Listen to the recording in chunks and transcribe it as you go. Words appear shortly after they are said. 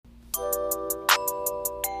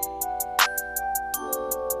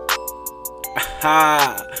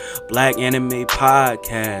Ha! Black Anime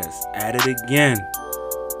Podcast. At it again.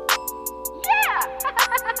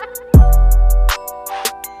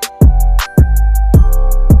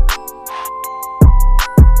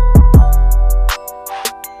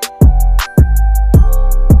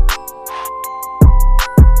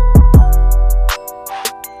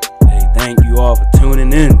 Hey, thank you all for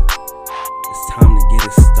tuning in. It's time to get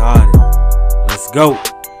it started. Let's go.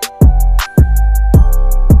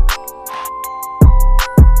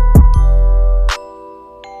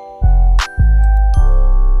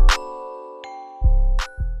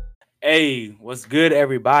 Hey, what's good,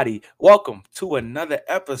 everybody? Welcome to another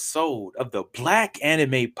episode of the Black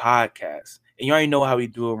Anime Podcast. And you already know how we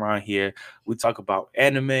do around here. We talk about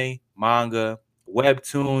anime, manga,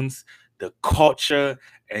 webtoons, the culture,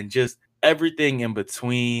 and just everything in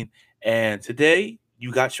between. And today,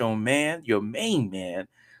 you got your main man,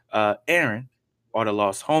 Aaron, or the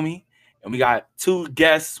Lost Homie. And we got two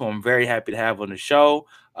guests who I'm very happy to have on the show.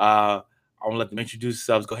 I want to let them introduce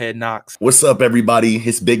themselves. Go ahead, Knox. What's up, everybody?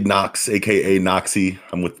 It's Big Knox, aka Noxy.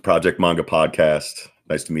 I'm with Project Manga Podcast.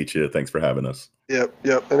 Nice to meet you. Thanks for having us. Yep.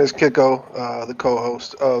 And it's Kiko, the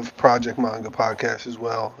co-host of Project Manga Podcast as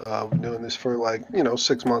well. We're doing this for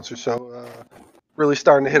 6 months or so. Really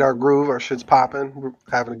starting to hit our groove. Our shit's popping. We're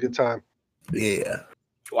having a good time. Yeah.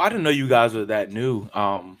 Well, I didn't know you guys were that new.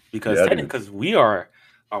 Because we are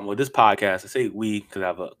with this podcast. I say we because I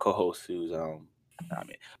have a co-host who's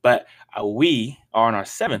but we are in our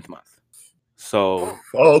 7th month. So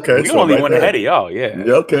okay. We're only one ahead of y'all. Yeah.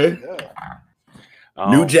 Okay.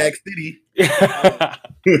 New Jack City.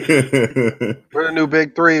 We're the new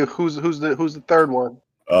big three. Who's the third one?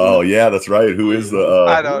 Oh yeah, that's right. Who is the?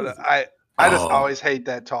 I don't know. I just always hate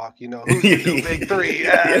that talk. Who's the new big three?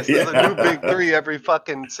 Yes, there's a new big three every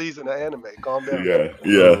fucking season of anime. Calm down. Yeah.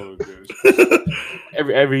 Oh,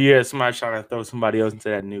 every year, somebody's trying to throw somebody else into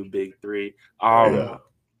that new big three.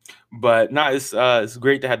 But no, it's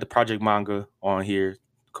great to have the Project Manga on here,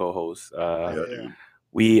 co-host.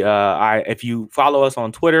 If you follow us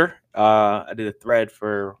on Twitter, I did a thread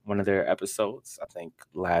for one of their episodes, I think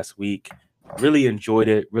last week. Really enjoyed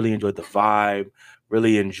it. Really enjoyed the vibe.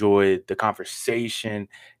 Really enjoyed the conversation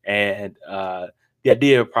and the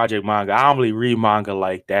idea of Project Manga. I don't really read manga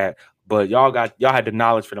like that, but y'all had the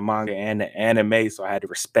knowledge for the manga and the anime, so I had to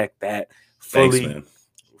respect that fully. Thanks, man.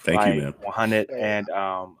 Thank you, man. 100 and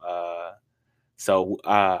so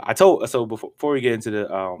before we get into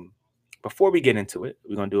it,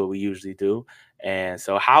 we're gonna do what we usually do. And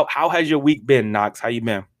so how has your week been, Knox? How you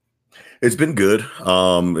been? It's been good. A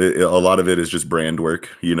lot of it is just brand work.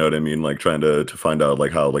 You know what I mean? Like trying to find out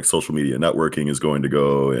like how like social media networking is going to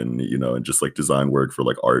go, and and just like design work for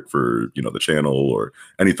like art for the channel or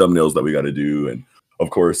any thumbnails that we got to do. And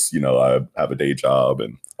of course, I have a day job,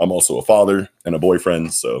 and I'm also a father and a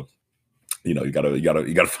boyfriend. So you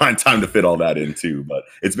gotta find time to fit all that in too. But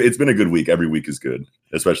it's been a good week. Every week is good,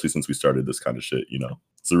 especially since we started this kind of shit.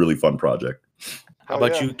 It's a really fun project. How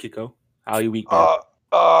about you, Kiko? How your week been?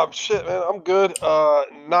 Shit, man, I'm good.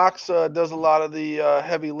 Knox does a lot of the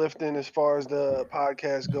heavy lifting as far as the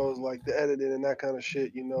podcast goes, like the editing and that kind of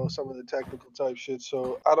shit. Some of the technical type shit.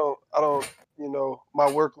 So I don't. My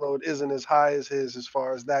workload isn't as high as his as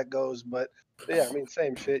far as that goes. But yeah, I mean,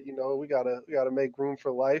 same shit. We gotta make room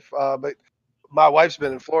for life. But my wife's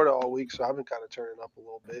been in Florida all week, so I've been kind of turning up a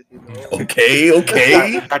little bit. Okay.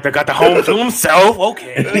 got the home to himself.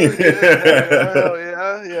 Okay.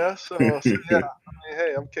 Yeah. So yeah.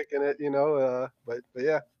 Hey, I'm kicking it, but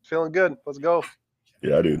yeah, feeling good. Let's go.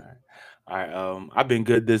 Yeah, dude. All right. I've been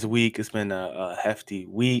good this week. It's been a hefty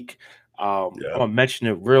week. I'm gonna mention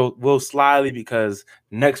it real slyly because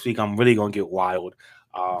next week I'm really gonna get wild.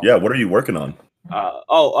 What are you working on?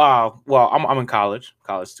 Well, I'm in college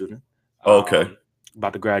student. Okay.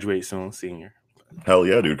 About to graduate soon, senior. Hell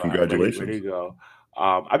yeah, dude! Congratulations. There you go.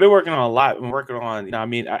 I've been working on a lot. I've been working on,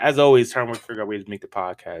 as always, trying to figure out ways to make the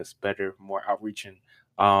podcast better, more outreaching.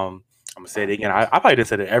 I'm gonna say it again. I probably just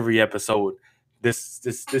said it every episode this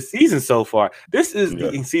season so far. This is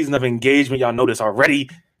the season of engagement. Y'all know this already.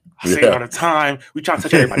 I say it all the time. We try to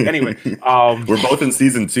touch everybody. Anyway, we're both in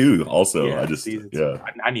season 2 also. I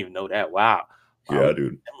didn't even know that. Wow. Yeah,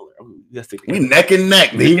 dude. We neck and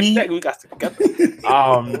neck, baby. We got to together.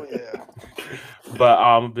 But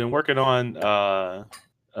I've been working on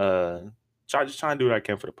trying to do what I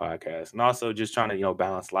can for the podcast, and also just trying to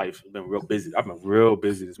balance life. I've been real busy. I've been real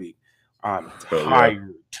busy this week. I'm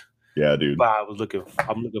tired. Yeah, dude. But I'm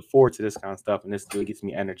looking forward to this kind of stuff, and this really gets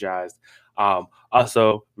me energized.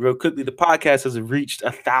 Also, real quickly, the podcast has reached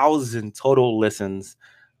 1,000 total listens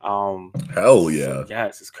Hell yeah. So,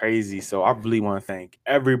 yes, it's crazy. So I really want to thank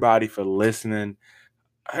everybody for listening.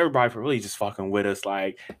 Everybody for really just fucking with us.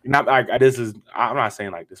 Like, not like I'm not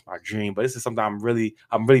saying like this is my dream, but this is something I'm really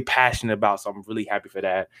passionate about. So I'm really happy for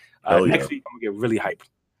that. Next week I'm gonna get really hyped.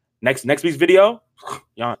 Next week's video,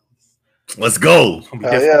 y'all. Let's go. It's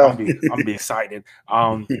gonna be different. I'm gonna be excited.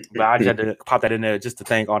 But I just had to pop that in there just to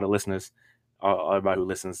thank all the listeners, everybody who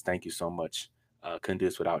listens. Thank you so much. Couldn't do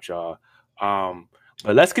this without y'all.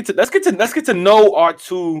 But let's get to know our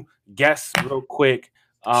two guests real quick.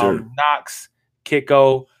 Sure. Knox,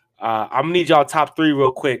 Kiko. I'm gonna need y'all top 3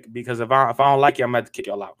 real quick because if I don't like you, I'm gonna have to kick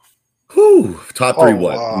y'all out. Whew. Top 3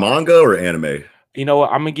 what? Wow. Manga or anime? You know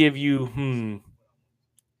what? I'm gonna give you.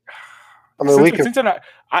 I mean, we can. I'm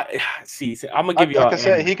gonna give you. Like I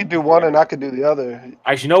said, he could do one and I could do the other.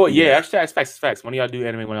 Actually, you know what? Yeah, actually, that's facts. One of y'all do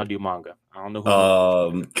anime, one of y'all do manga. I don't know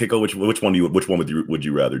who. Kiko, which one would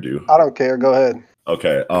you rather do? I don't care. Go ahead.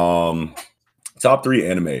 Okay. Top 3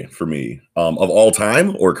 anime for me. Of all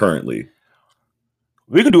time or currently?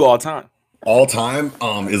 We can do all time. All time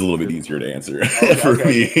is a little bit easier to answer for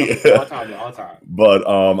me. All time. But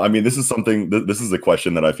I mean, this is something. This is a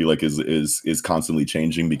question that I feel like is constantly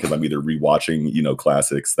changing because I'm either rewatching,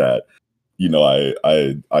 classics that,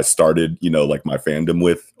 I started, like my fandom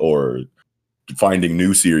with, or finding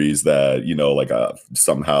new series that, like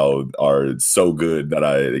somehow are so good that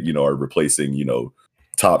I, are replacing,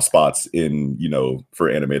 top spots in, for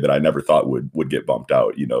anime that I never thought would get bumped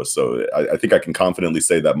out, so I think I can confidently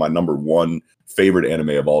say that my number 1 favorite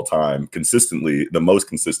anime of all time, the most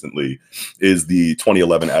consistently, is the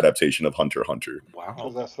 2011 adaptation of Hunter x Hunter.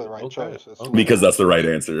 Wow, that's the right choice. Because that's the right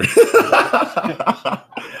answer.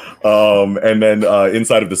 And then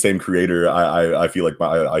inside of the same creator, I feel like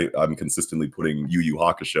I'm consistently putting Yu Yu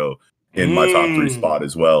Hakusho in my top 3 spot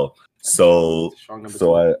as well. So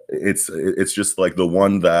it's just like the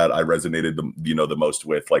one that I resonated the most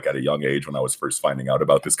with, like at a young age when I was first finding out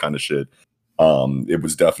about this kind of shit. It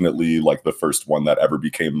was definitely like the first one that ever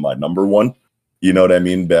became my number 1. You know what I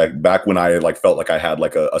mean? Back when I like felt like I had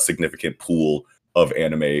like a significant pool of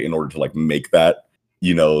anime in order to like make that,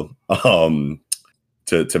 to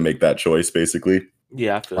make that choice basically.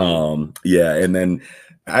 Yeah, I feel yeah, and then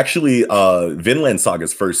actually Vinland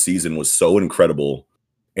Saga's first season was so incredible.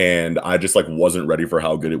 And I just like wasn't ready for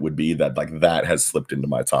how good it would be that has slipped into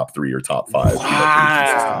my top 3 or top 5.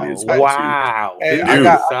 Wow. Hey, I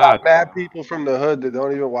got mad people from the hood that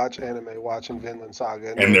don't even watch anime watching Vinland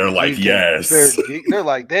Saga. And they're like, yes. They're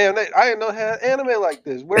like, damn, I didn't know had anime like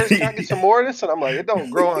this. Where's can I get some more of this? And I'm like, it don't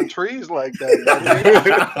grow on trees like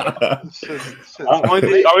that. Only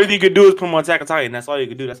thing you could do is put them on Attack on Titan. That's all you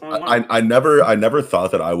could do. That's only one. I never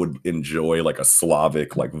thought that I would enjoy like a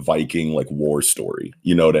Slavic, like Viking, like war story.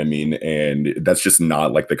 You know what I mean? And that's just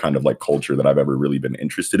not like the kind of like culture that I've ever really been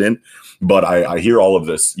interested in. But I hear all of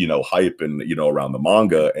this, hype and, around the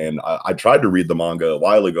manga. And I tried to read the manga a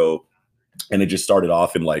while ago, and it just started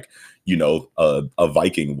off in like, a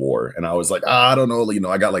Viking war. And I was like, I don't know,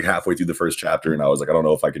 I got like halfway through the first chapter and I was like, I don't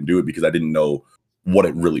know if I can do it because I didn't know what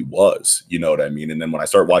it really was. You know what I mean? And then when I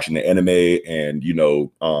start watching the anime and,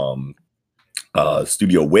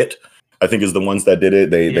 Studio Wit, I think is the ones that did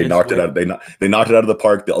it. They knocked it out. They knocked it out of the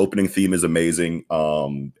park. The opening theme is amazing.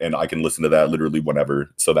 And I can listen to that literally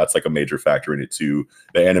whenever. So that's like a major factor in it too.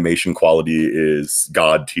 The animation quality is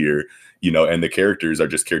God tier, and the characters are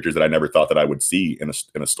just characters that I never thought that I would see in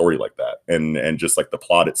a story like that. And just like the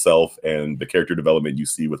plot itself and the character development you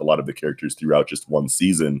see with a lot of the characters throughout just one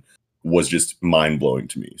season was just mind blowing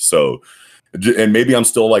to me. So, and maybe I'm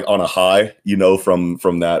still like on a high,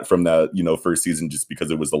 from that, first season, just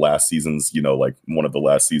because it was the last season's, like one of the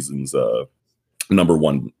last season's number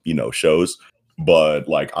 1, shows. But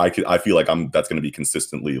like I feel like that's going to be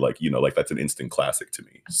consistently like, like that's an instant classic to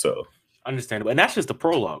me. So understandable. And that's just the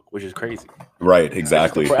prologue, which is crazy. Right,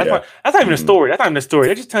 exactly. That's not even a story. That's not even a story.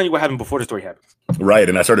 They're just telling you what happened before the story happens. Right,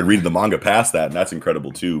 and I started reading the manga past that, and that's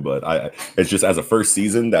incredible too. But it's just as a first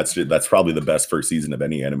season, that's probably the best first season of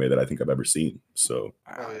any anime that I think I've ever seen. So,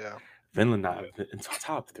 Vinland in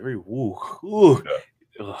top 3. Woo. Yeah.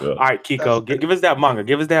 All right, Kiko, give us that manga.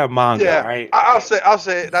 Yeah, all right. I'll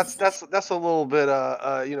say that's a little bit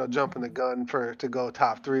jumping the gun to go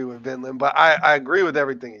top 3 with Vinland, but I agree with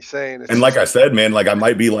everything he's saying. And like I said, man, like I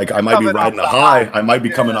might be riding a high. I might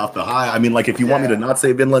be coming off the high. I mean, like if you want me to not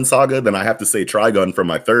say Vinland Saga, then I have to say Trigun for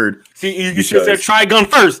my 3rd. See, you should have said Trigun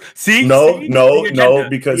first. See, no,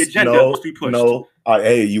 because no.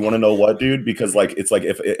 Hey, you want to know what, dude? Because like it's like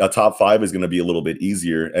if a top 5 is going to be a little bit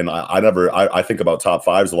easier, and I think about top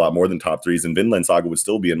 5s a lot more than top 3s, and Vinland Saga would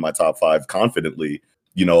still be in my top 5 confidently.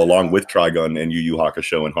 you know, along with Trigun and Yu Yu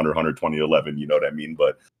Hakusho and Hunter x Hunter 2011, you know what I mean?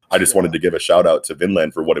 But I just wanted to give a shout out to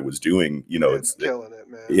Vinland for what it was doing. You know, it's killing it,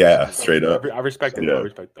 man. Yeah, straight up. I respect it. Yeah. I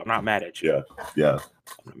respect it. I'm not mad at you. Yeah.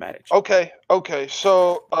 I'm not mad at you. Okay.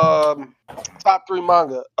 So, top 3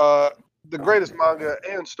 manga. The greatest manga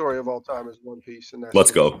and story of all time is One Piece, and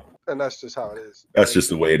Let's go. And that's just how it is. That's just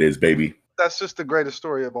the way it is, baby. That's just the greatest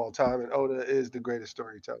story of all time, and Oda is the greatest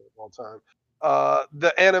storyteller of all time.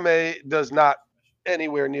 The anime does not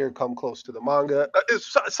anywhere near come close to the manga.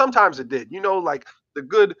 Sometimes it did, you know, like the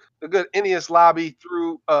good Enies Lobby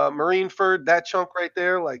through Marineford, that chunk right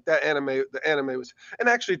there, like the anime was, and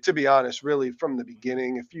actually, to be honest, really from the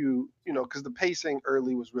beginning, if you know, because the pacing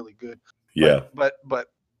early was really good. Yeah. But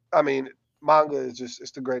I mean, manga is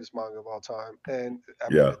it's the greatest manga of all time, and I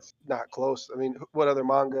mean, it's not close. I mean, what other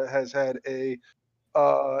manga has had a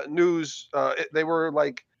news?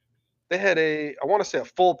 They had I want to say a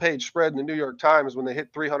full page spread in the New York Times when they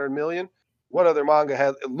hit 300 million. What other manga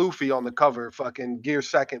had Luffy on the cover, fucking Gear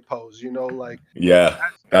Second pose? You know, like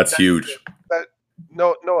that's huge.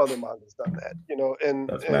 No other manga's done that. You know, and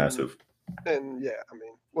that's massive. And yeah, I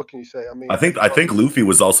mean, what can you say? I mean, I think Luffy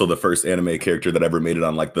was also the first anime character that ever made it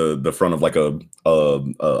on like the front of like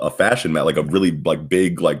a fashion like a really like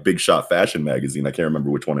big shot fashion magazine. I can't remember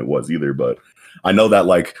which one it was either, but I know that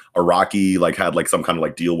like Araki like had like some kind of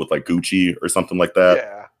like deal with like Gucci or something like that.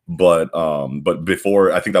 Yeah. But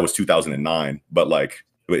before, I think that was 2009, but like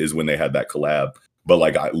is when they had that collab. But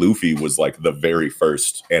like Luffy was like the very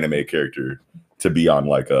first anime character to be on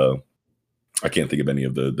like I can't think of any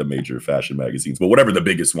of the major fashion magazines, but whatever the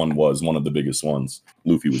biggest one was, one of the biggest ones,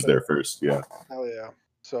 Luffy was there first. Yeah. Hell yeah.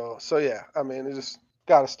 So yeah, I mean, it just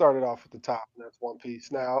got to start it off at the top, and that's One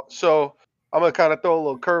Piece. Now, so I'm gonna kind of throw a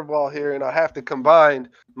little curveball here, and I have to combine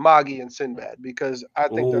Magi and Sinbad because I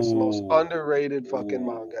think that's the most underrated fucking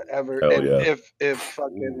manga ever. Hell and yeah. if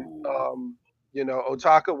fucking you know,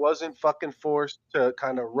 Otaka wasn't fucking forced to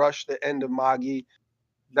kind of rush the end of Magi,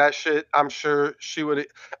 that shit, I'm sure she would.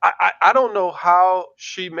 I don't know how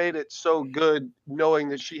she made it so good, knowing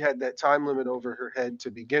that she had that time limit over her head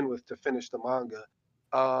to begin with to finish the manga.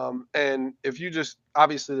 And if you just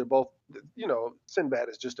obviously they're both, you know, Sinbad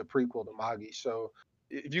is just a prequel to Magi. So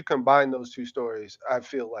if you combine those two stories, I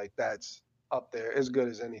feel like that's up there as good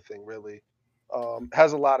as anything. Really,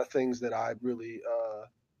 has a lot of things that I really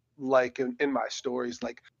like in my stories,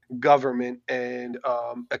 like government and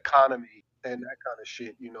economy and that kind of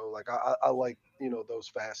shit, you know, like I like, you know, those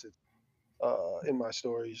facets in my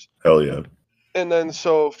stories. Hell yeah. And then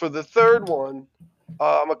so for the third one,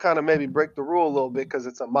 I'm gonna kind of maybe break the rule a little bit because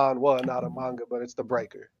it's a manhwa, not a manga, but it's The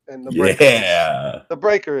Breaker. And The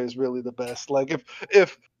Breaker is really the best. Like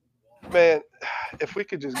if we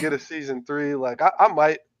could just get a season 3, like I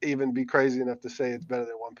might even be crazy enough to say it's better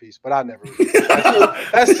than One Piece, but I never will.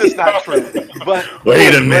 That's just not true. But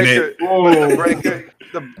wait a minute.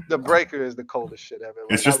 The Breaker is the coldest shit ever.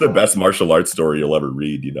 Like, it's just the best martial arts story you'll ever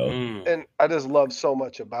read, you know. And I just love so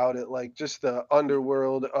much about it. Like just the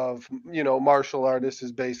underworld of, you know, martial artists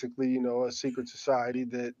is basically, you know, a secret society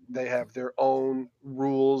that they have their own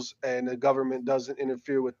rules and the government doesn't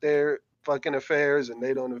interfere with their fucking affairs and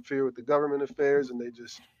they don't interfere with the government affairs and they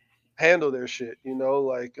just handle their shit, you know,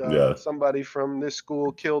 like somebody from this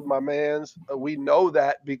school killed my mans. We know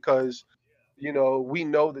that because, you know, we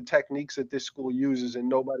know the techniques that this school uses and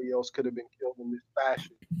nobody else could have been killed in this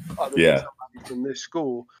fashion other than somebody from this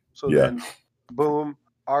school. So then boom,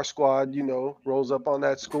 our squad, you know, rolls up on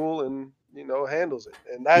that school and, you know, handles it.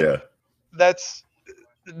 And that's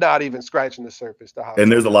not even scratching the surface to how.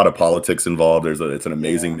 And there's a lot of politics involved. It's an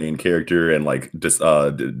amazing main character and like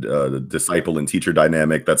disciple and teacher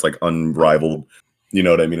dynamic that's like unrivaled. You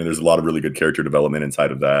know what I mean? And there's a lot of really good character development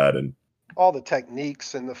inside of that, and all the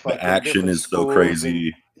techniques and the action is so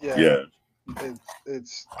crazy.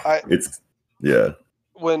 It's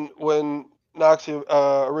when Noxie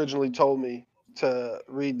originally told me to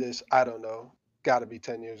read this, I don't know, got to be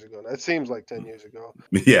 10 years ago. It seems like 10 years ago.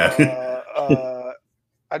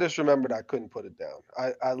 I just remembered I couldn't put it down.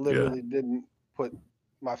 I literally didn't put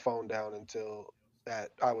my phone down until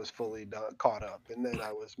that I was fully caught up, and then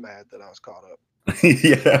I was mad that I was caught up.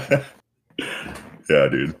 Yeah,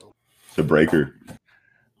 dude. The Breaker.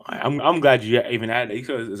 I'm glad you even added it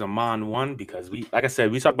as a Mon one because we, like I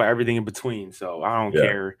said, we talk about everything in between, so I don't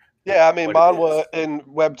care. Yeah, I mean, manhwa and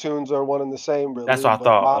webtoons are one and the same. Really. That's what I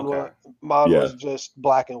thought. Manhwa's just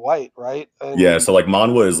black and white, right? And yeah, so like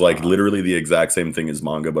manhwa is like literally the exact same thing as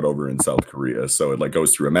manga, but over in South Korea. So it like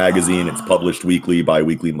goes through a magazine. It's published weekly,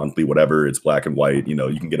 bi-weekly, monthly, whatever. It's black and white. You know,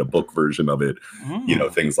 you can get a book version of it. You know,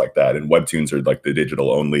 things like that. And webtoons are like the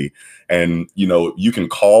digital only. And you know, you can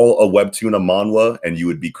call a webtoon a manhwa, and you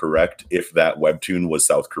would be correct if that webtoon was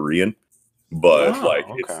South Korean. But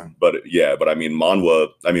but I mean, manhwa.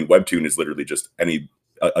 I mean, webtoon is literally just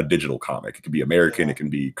a digital comic. It could be American, it can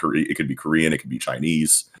be Korean, it could be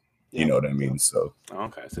Chinese. You know what I mean? So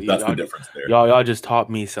okay, so that's the difference there. Y'all just taught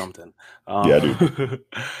me something. Yeah, dude.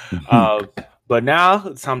 But now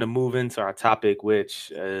it's time to move into our topic,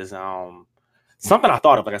 which is something I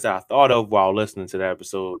thought of. Like I said, I thought of while listening to the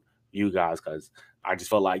episode, you guys, because I just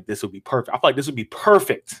felt like this would be perfect. I felt like this would be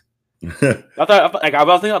perfect. I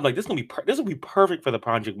was thinking, like, this will be perfect for the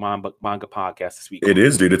Project Manga podcast this week. It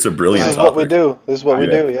is, dude. It's a brilliant. This is what we do. This is what we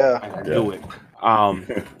do. Yeah, I do it.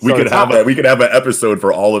 We could have an episode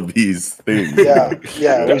for all of these things. Yeah,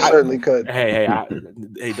 we certainly could. Hey,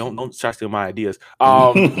 don't try to steal my ideas.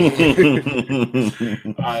 So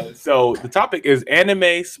the topic is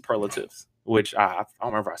anime superlatives, which I don't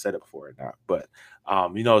remember if I said it before or not, but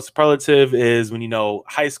you know, superlative is when, you know,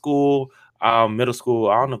 high school, middle school.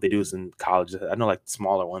 I don't know if they do this in college. I know like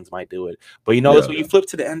smaller ones might do it, but you know, it's when you flip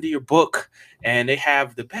to the end of your book and they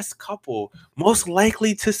have the best couple most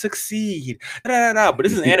likely to succeed. But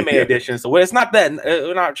this is an anime edition, so it's not that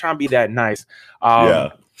we're not trying to be that nice.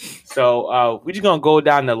 So we're just gonna go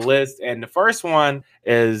down the list, and the first one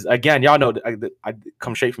is, again, y'all know I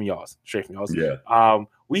come straight from y'all's. Yeah.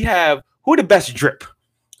 We have who the best drip.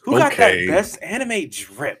 Who got that best anime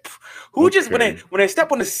drip? Who just when they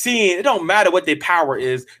step on the scene, it don't matter what their power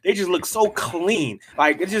is. They just look so clean.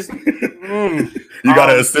 Like it just you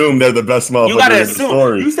gotta assume they're the best motherfucker. You gotta in assume. The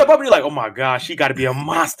story. You step up and you're like, oh my gosh, she gotta be a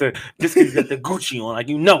monster just because you got the Gucci on, like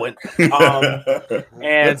you know it.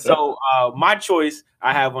 And so my choice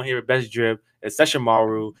I have on here, best drip, is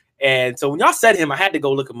Sesshomaru. And so when y'all said him, I had to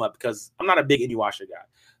go look him up because I'm not a big Inuyasha guy.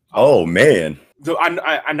 Oh man! So I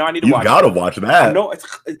know I need to you watch. You gotta watch that. I know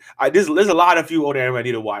there's a lot of few older anime I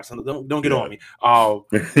need to watch. So don't get on me.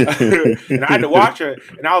 And I had to watch it,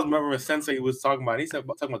 and I was remembering Sensei was talking about. He said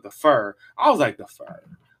talking about the fur. I was like, the fur.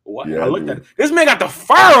 What? Yeah, I looked at it. This man got the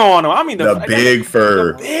fur on him. I mean, the big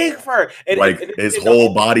fur. The big fur. Like his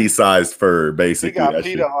whole body sized fur, basically. He got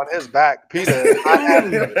PETA on his back. PETA.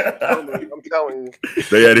 I'm telling you.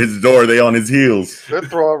 They at his door. They on his heels. They're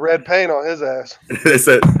throwing red paint on his ass. They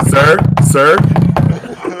said, sir.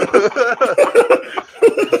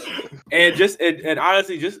 And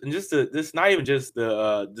honestly, just not even just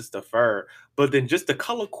the fur, but then just the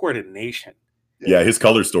color coordination. Yeah, his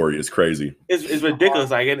color story is crazy. It's ridiculous.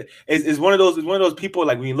 Like it's one of those people,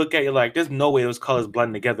 like when you look at it, like there's no way those colors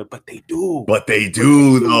blend together, but they do.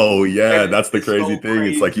 Though. Yeah, that's the crazy thing.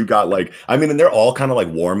 Crazy. It's like you got like, I mean, and they're all kind of like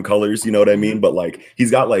warm colors, you know what I mean? But like he's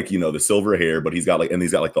got like, you know, the silver hair, but he's got like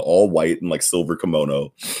the all white and like silver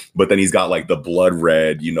kimono, but then he's got like the blood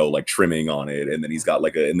red, you know, like trimming on it, and then he's got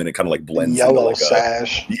like and then it kind of like blends yellow like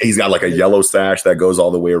sash. He's got like a yellow sash that goes all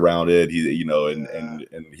the way around it. He, you know, and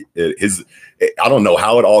his. I don't know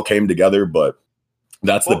how it all came together, but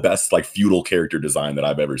that's the best like feudal character design that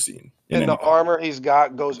I've ever seen. And the armor he's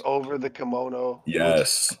got goes over the kimono.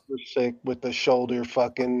 Yes, sick with the shoulder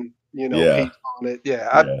fucking piece on it.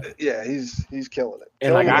 Yeah, he's killing it.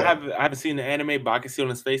 And like I haven't seen the anime, but I can see on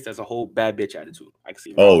his face there's a whole bad bitch attitude. I can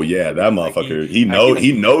see. Oh yeah, that motherfucker. Like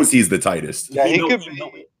he knows he's the tightest. Yeah,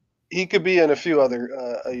 he could be in a few other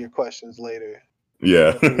of your questions later.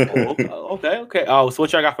 Yeah. Okay. Oh, so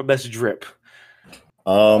what y'all got for best drip?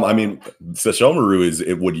 I mean, Sesshomaru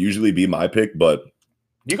it would usually be my pick, but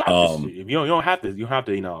you got you don't have to,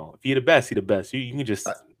 you know, if you're the best, you're the best. You can just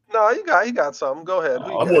no, you got something. Go ahead.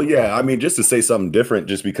 Well, yeah, I mean, just to say something different,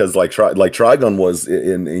 just because like Trigun was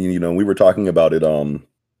in you know, we were talking about it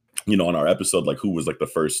you know, on our episode, like who was like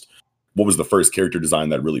what was the first character design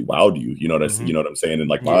that really wowed you? You know what you know what I'm saying? And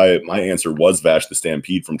like my answer was Vash the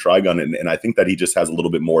Stampede from Trigun, and I think that he just has a little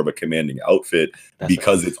bit more of a commanding outfit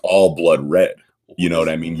because it's all blood red. You know what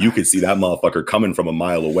I mean? You could see that motherfucker coming from a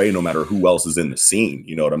mile away, no matter who else is in the scene.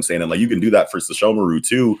 You know what I'm saying? And like you can do that for Sesshomaru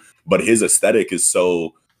too, but his aesthetic is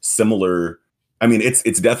so similar. I mean,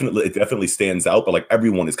 it definitely stands out, but like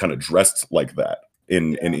everyone is kind of dressed like that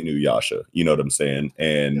in Inuyasha. You know what I'm saying?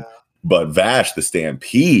 And but Vash the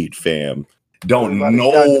Stampede, fam,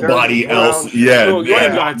 nobody else.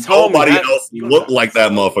 Nobody else look like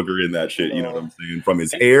that motherfucker in that shit. You know what I'm saying? From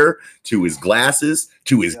his hair to his glasses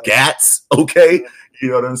to his gats. Okay, you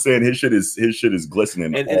know what I'm saying? His shit is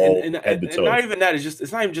glistening and head to toe. Not even that.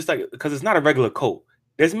 It's not even just like because it's not a regular coat.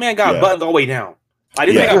 This man got buttons all the way down. Like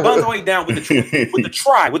this nigga got buns all the way down with the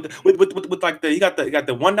try with like you got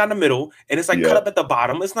the one down the middle and it's like cut up at the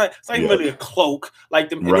bottom. It's not even really a cloak. Like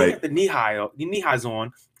the knee highs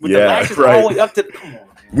on with the lashes all the way up to. Come on.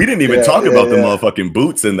 We didn't even talk about the motherfucking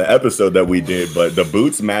boots in the episode that we did, but the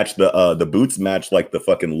boots match like the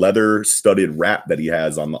fucking leather studded wrap that he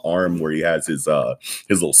has on the arm where he has his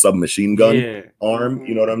little submachine gun arm,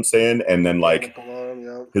 you know what I'm saying? And then like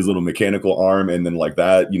his little mechanical arm, and then like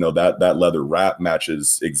that, you know, that leather wrap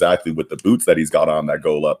matches exactly with the boots that he's got on that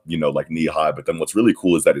go up, you know, like knee high. But then what's really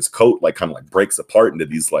cool is that his coat like kind of like breaks apart into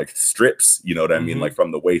these like strips, you know what I mean, like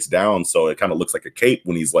from the waist down, so it kind of looks like a cape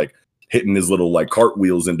when he's like hitting his little like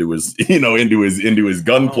cartwheels into his, you know, into his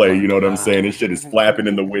gunplay, you know what I'm saying? His shit is flapping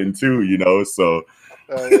in the wind too, you know. So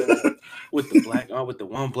with the black arm, with the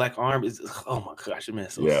one black arm is, oh my gosh, man,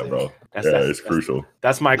 so sick. Bro, it's crucial.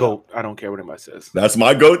 That's my goat. I don't care what anybody says. That's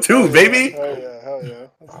my goat too, baby. Hell yeah.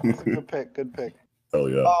 That's a good pick. Hell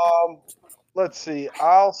yeah. Let's see.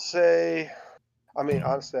 I'll say, I mean,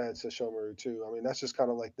 honestly, it's a Shomaru too. I mean, that's just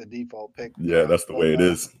kind of like the default pick. Yeah, that's the way it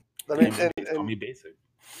is. I mean, call me basic.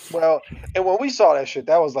 Well, and when we saw that shit,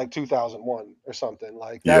 that was like 2001 or something.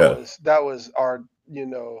 Like that was our, you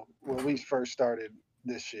know, when we first started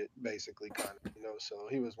this shit, basically, kind of, you know. So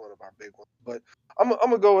he was one of our big ones. But I'm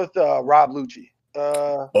gonna go with Rob Lucci.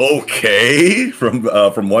 Okay, from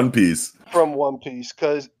One Piece. From One Piece,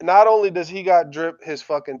 because not only does he got drip, his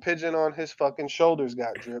fucking pigeon on his fucking shoulders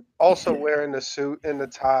got drip. Also wearing the suit and the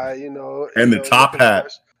tie, you know, and the top hat.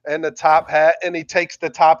 And the top hat, and he takes the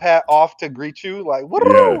top hat off to greet you, like,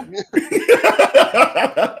 woo!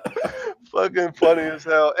 Fucking funny as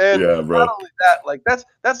hell. And not only that, like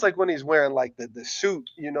that's like when he's wearing like the suit,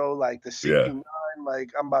 you know, like the CQ9,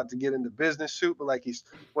 like I'm about to get into business suit, but like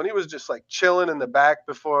when he was just like chilling in the back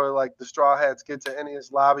before like the Straw Hats get to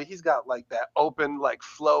Enies lobby, he's got like that open, like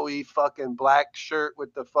flowy fucking black shirt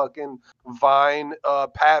with the fucking vine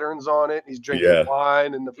patterns on it. He's drinking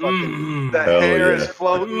wine and the fucking hair is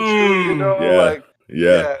floating too, you know, like.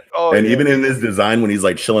 Yeah. Oh, and even in his design, when he's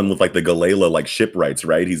like chilling with like the Galila like shipwrights,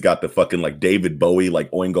 right? He's got the fucking like David Bowie like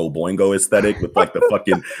Oingo Boingo aesthetic with like the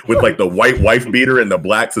fucking with like the white wife beater and the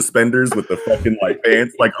black suspenders with the fucking like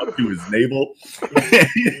pants like up to his navel.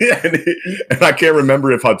 and I can't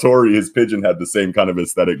remember if Hattori, his pigeon, had the same kind of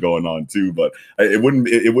aesthetic going on too. But it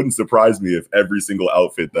wouldn't surprise me if every single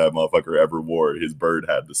outfit that motherfucker ever wore, his bird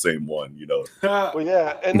had the same one. You know. Well,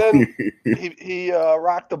 yeah, and then he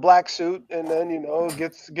rocked the black suit, and then you know.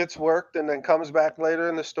 Gets worked and then comes back later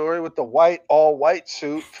in the story with the all white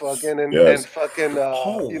suit, fucking and fucking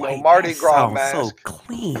you know, Mardi Gras mask. So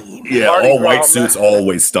clean. Yeah, Mardi all Gras white suits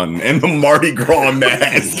always stunning, and the Mardi Gras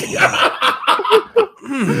mask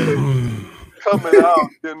coming out.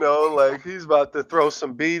 You know, like he's about to throw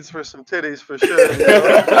some beads for some titties for sure. You know?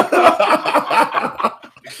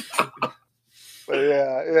 But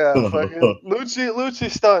yeah, fucking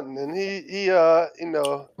Lucci stunting, and he you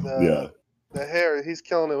know, the hair, he's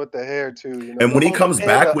killing it with the hair too. You know? And when he comes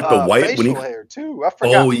back with the white, when he hair too, I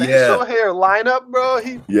forgot. Facial hair lineup, bro.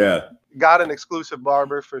 He got an exclusive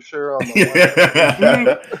barber for sure. On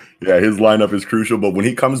the yeah, his lineup is crucial. But when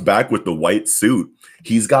he comes back with the white suit,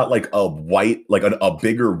 he's got like a white, like a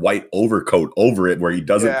bigger white overcoat over it, where he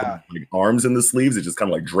doesn't put like arms in the sleeves. It just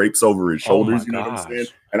kind of like drapes over his shoulders. You know what I'm saying?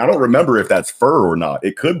 And I don't remember if that's fur or not.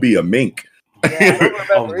 It could be a mink. Yeah,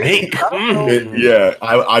 mink.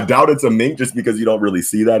 I doubt it's a mink just because you don't really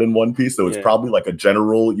see that in One Piece. So it's probably like a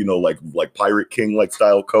general, you know, like Pirate King like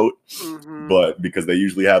style coat. But because they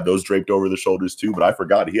usually have those draped over the shoulders too. But I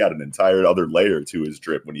forgot he had an entire other layer to his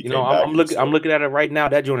drip when he came back. I'm looking at it right now.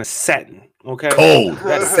 That joint is satin. Okay, cold.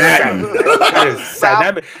 That's satin. That is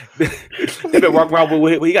satin. He been walking around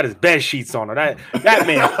with he got his bed sheets on. That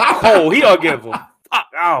man cold. He don't give a.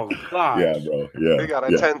 Oh God! Yeah, bro. Yeah, they got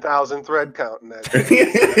a 10,000 thread count in that.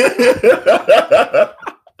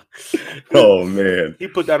 Oh man, he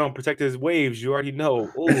put that on protect his waves. You already know.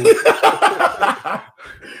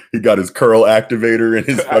 He got his curl activator in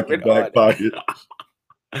his fucking back pocket.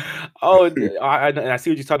 I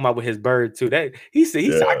see what you're talking about with his bird too. That he said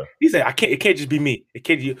I can't. It can't just be me. It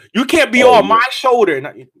can't you can't be on my shoulder.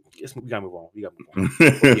 And we gotta move on.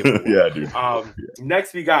 Yeah, dude.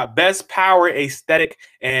 Next we got best power aesthetic,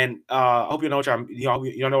 and I hope you know what you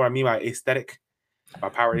know what I mean by aesthetic. By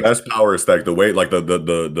power. Best power aesthetic, the way like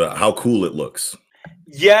the how cool it looks.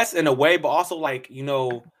 Yes, in a way, but also like you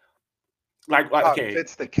know, like okay,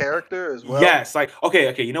 fits the character as well. Yes, like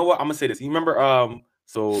okay. You know what? I'm gonna say this. You remember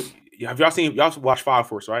so have y'all watched Fire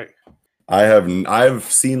Force, right? I've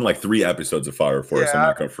seen like 3 episodes of Fire Force. I'm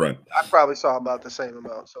not gonna front. I probably saw about the same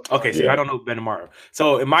amount. So okay, so I don't know Benimaru.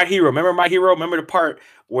 So in My Hero, remember the part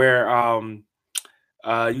where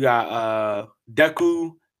You got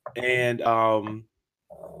Deku and oh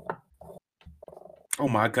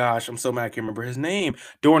my gosh, I'm so mad I can't remember his name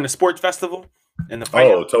during the sports festival and the fight.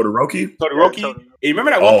 Oh, Todoroki. Todoroki. Yeah, You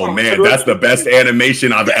remember that one Oh part? man, that's the best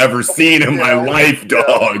animation I've ever seen in my life,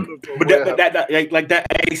 dog. But that like that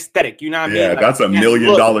aesthetic, you know what I mean? Yeah, Like, that's $1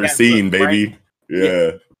 million scene, baby. Right?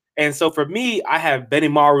 Yeah. And so for me, I have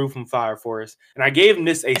Benimaru from Fire Force, and I gave him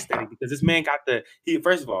this aesthetic because this man got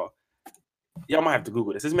first of all, y'all might have to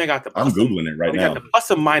Google this. This man got the I'm Googling it right now. Got the plus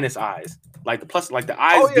and minus eyes. Like the plus, like the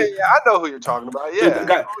eyes. Oh yeah, I know who you're talking about. Yeah,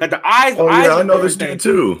 got the eyes. Oh eyes yeah, I know this dude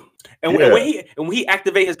too. And when he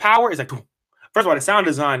activate his power, it's like first of all, the sound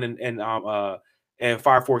design and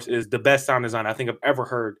Fire Force is the best sound design I think I've ever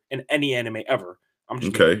heard in any anime ever. I'm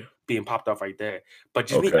just being popped off right there. But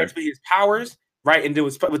just when he activate his powers, right, and do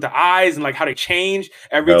with the eyes and like how they change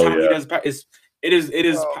every time he does. It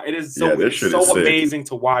is so amazing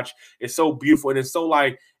to watch. It's so beautiful and it's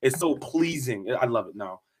so pleasing. I love it.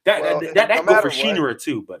 No, that go for Shinra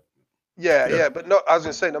too, but. Yeah, but no, I was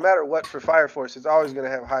gonna say, no matter what for Fire Force, it's always gonna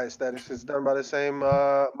have high aesthetics. It's done by the same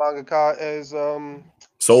mangaka as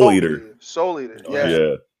Soul Eater. Soul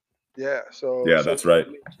Eater, yeah. So that's right,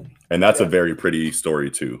 and that's a very pretty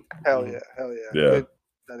story too. Hell yeah. Good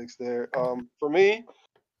aesthetics there. For me,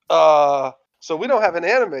 so we don't have an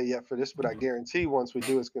anime yet for this, but I guarantee once we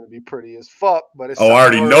do, it's gonna be pretty as fuck. But it's I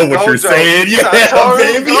already know what you're saying. Yeah,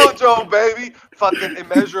 baby. Gojo, baby. Fucking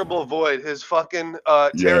immeasurable void. His fucking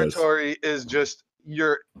territory is just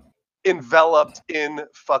you're enveloped in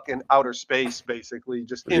fucking outer space, basically.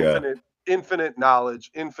 Just infinite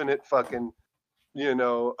knowledge, infinite fucking,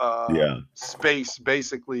 space,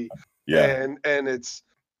 basically. Yeah, and it's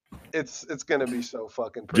gonna be so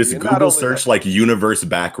fucking pretty. Just Google search like universe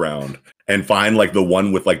background and find like the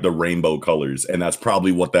one with like the rainbow colors, and that's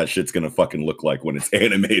probably what that shit's gonna fucking look like when it's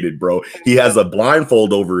animated, bro. He has a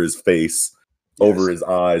blindfold over his face, over his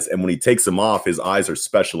eyes, and when he takes them off, his eyes are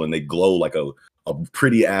special and they glow like a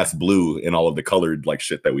pretty ass blue in all of the colored like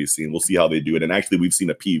shit that we've seen. We'll see how they do it, and actually we've seen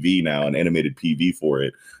a PV now, an animated PV for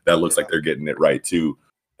it that looks like they're getting it right too.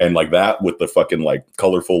 And like that with the fucking like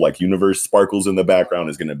colorful like universe sparkles in the background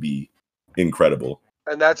is going to be incredible.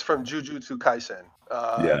 And that's from Jujutsu Kaisen.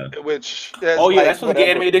 Which that's supposed to get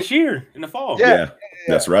animated this year in the fall. Yeah,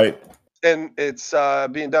 that's right. And it's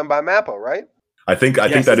being done by Mappa, right? I think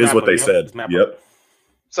that is Mappa, what they said. Yep.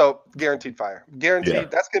 So guaranteed fire. Guaranteed. Yeah.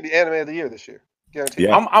 That's gonna be anime of the year this year. Guaranteed.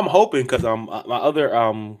 Yeah. I'm hoping because my other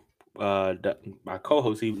my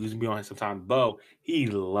co-host, he's be on it sometime. Bo, he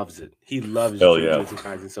loves it. He loves Jujutsu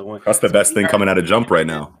Kaisen. So that's the best thing coming out of Jump right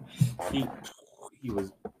now. He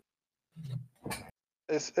was.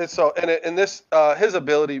 It's so and this his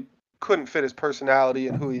ability couldn't fit his personality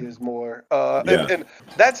and who he is more. And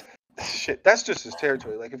that's shit. That's just his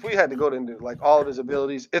territory. Like if we had to go into like all of his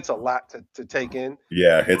abilities, it's a lot to take in.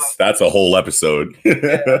 Yeah, that's a whole episode.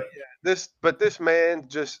 This man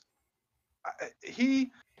just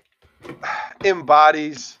he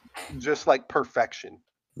embodies just like perfection.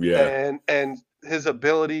 Yeah. And his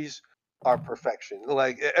abilities are perfection.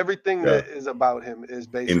 Like everything that is about him is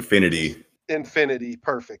basically infinity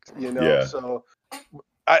perfect, So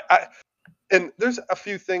I and there's a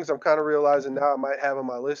few things I'm kind of realizing now I might have on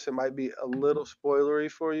my list. It might be a little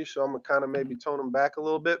spoilery for you, so I'm gonna kind of maybe tone them back a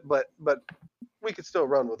little bit, but we could still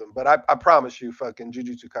run with them. But I promise you, fucking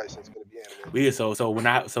Jujutsu Kaisen is gonna be animated. When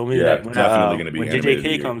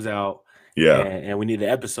JJK comes out, and we need an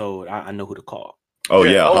episode, I know who to call. Oh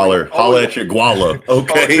yeah, holler at your guala.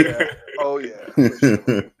 Okay. Oh yeah.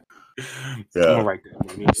 Yeah. Right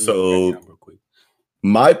there. So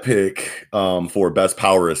my pick for best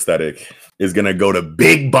power aesthetic is gonna go to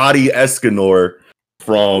Big Body Escanor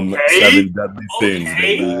from Seven Deadly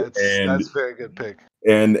Sins. That's a very good pick.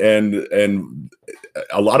 And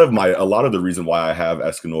a lot of the reason why I have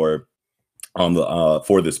Escanor on the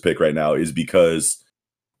for this pick right now is because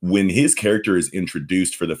when his character is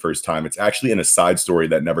introduced for the first time, it's actually in a side story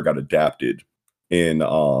that never got adapted in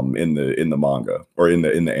the manga or in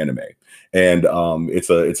the anime. And it's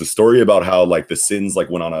a story about how like the Sins like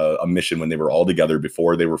went on a mission when they were all together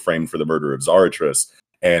before they were framed for the murder of Zarathustra,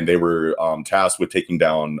 and they were tasked with taking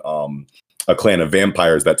down a clan of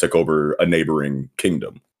vampires that took over a neighboring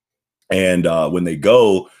kingdom. And when they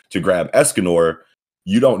go to grab Escanor,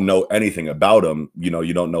 you don't know anything about him.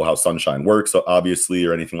 You don't know how Sunshine works, obviously,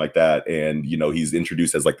 or anything like that. And he's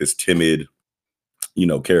introduced as like this timid,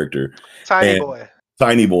 character,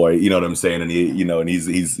 tiny boy. You know what I'm saying? And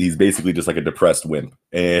he's basically just like a depressed wimp.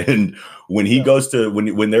 And when he goes to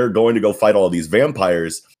when they're going to go fight all these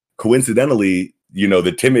vampires, coincidentally,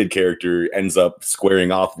 the timid character ends up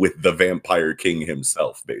squaring off with the Vampire King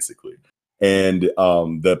himself, basically. And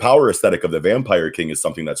the power aesthetic of the Vampire King is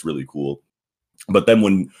something that's really cool. But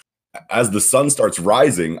then as the sun starts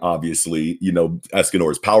rising, obviously, you know,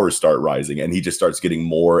 Escanor's powers start rising, and he just starts getting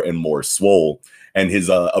more and more swole. And his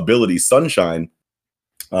ability, Sunshine,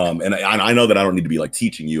 and I know that I don't need to be like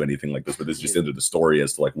teaching you anything like this, but this is just into the story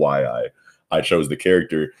as to like why I chose the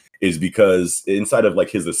character, is because inside of like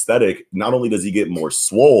his aesthetic, not only does he get more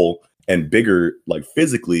swole and bigger like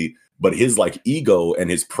physically, but his like ego and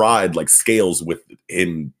his pride like scales with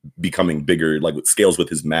him becoming bigger, like scales with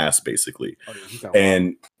his mass basically.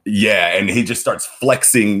 And yeah, and he just starts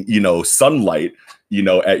flexing, you know, sunlight, you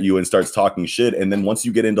know, at you and starts talking shit. And then once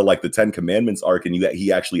you get into like the 10 Commandments arc, and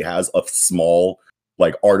he actually has a small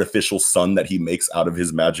like artificial sun that he makes out of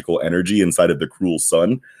his magical energy inside of the cruel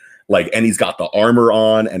sun. Like, and he's got the armor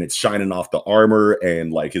on, and it's shining off the armor,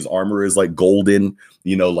 and like his armor is like golden,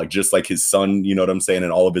 you know, like just like his son, you know what I'm saying?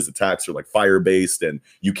 And all of his attacks are like fire based, and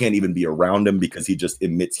you can't even be around him because he just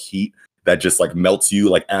emits heat that just like melts you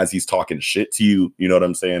like as he's talking shit to you. You know what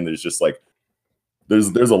I'm saying? There's just like, there's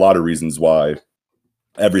a lot of reasons why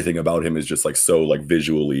everything about him is just like so like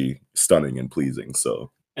visually stunning and pleasing. So.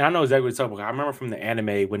 And I know exactly what you're talking about. I remember from the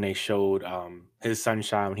anime when they showed his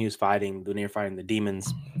Sunshine when they were fighting the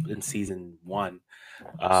demons in season 1.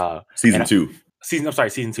 Season 2. Season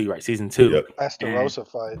 2, you're right. Season 2. Yep. That's the Rosa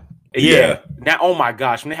fight. Yeah. Now, oh my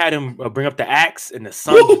gosh, when they had him bring up the axe and the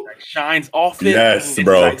sun just, like, shines off it. Yes, and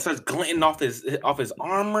bro. Like starts glinting off his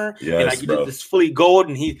armor. Yes, and like you bro. did this fully gold,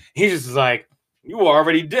 and he just is like, you were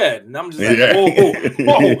already dead. And I'm just like, Yeah.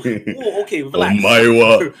 whoa, okay, relax.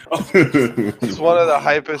 Oh It's one of the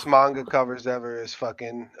hypest manga covers ever. Is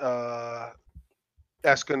fucking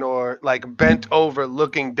Escanor like bent over,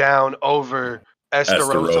 looking down over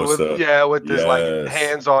Estarossa with his like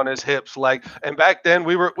hands on his hips. Like, and back then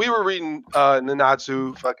we were reading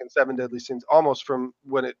Nanatsu, fucking Seven Deadly Sins, almost from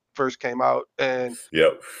when it first came out, and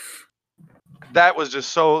Yep. that was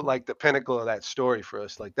just so like the pinnacle of that story for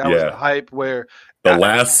us. Like that was the hype where the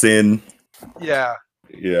last sin. Yeah.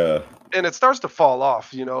 Yeah. And it starts to fall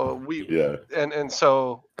off, you know. And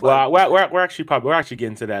so well, we're actually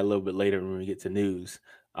getting to that a little bit later when we get to news.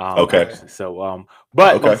 Okay. So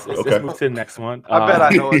but let's move to the next one. I bet I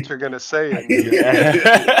know what you're gonna say.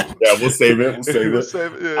 Yeah, we'll save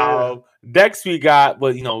it. Next we got,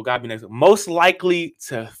 gotta be next. Most likely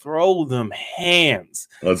to throw them hands.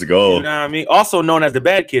 Let's go. You know what I mean? Also known as the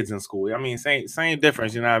bad kids in school. I mean, same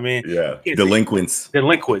difference. You know what I mean? Yeah. Delinquents.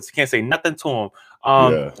 You can't say nothing to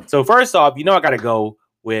them. So first off, I gotta go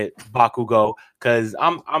with Bakugo, because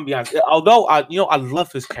I'm be honest. Although I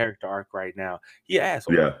love his character arc right now. He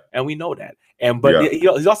asshole, and we know that. But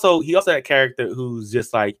he's also that character who's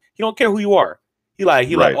just like, he don't care who you are. He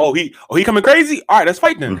coming crazy. All right, let's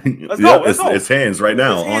fight then. Let's go. It's hands right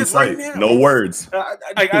now on site. Right, no words. I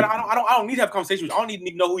don't need to have conversations. I don't need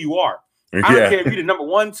to know who you are. I don't care if you're the number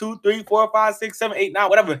 1, 2, 3, 4, 5, 6, 7, 8, 9,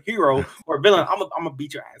 whatever hero or villain. I'm gonna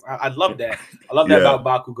beat your ass. I love that. I love that about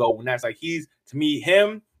Bakugo. When that's like, he's, to me,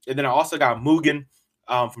 him. And then I also got Mugen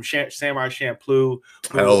from Samurai Champloo.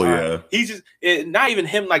 Hell yeah. He's just not even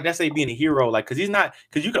him, like, let's say, being a hero, like, because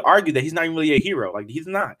you could argue that he's not even really a hero. Like, he's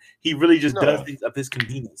not. He really just does things of his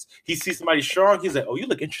convenience. He sees somebody strong. He's like, oh, you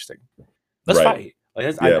look interesting. Let's fight. Like,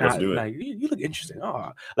 let's do it. Like, you look interesting.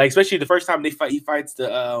 Oh, like, especially the first time they fight, he fights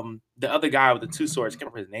the other guy with the 2 swords. I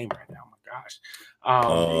can't remember his name right now. Oh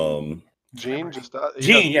my gosh. Gene,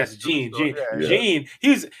 Gene. Yeah. Gene. He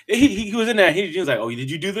was in there. He was like, "Oh, did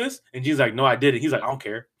you do this?" And Gene's like, "No, I didn't." He's like, "I don't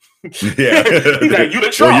care." Yeah. He's like, "You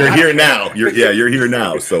look strong." Well, you're here now. You're here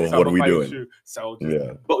now. So what are we doing? So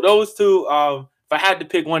but those two. If I had to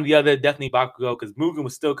pick one or the other, definitely Bakugo, because Mugen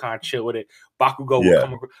was still kind of chill with it. Bakugo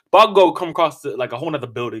will come across like a whole other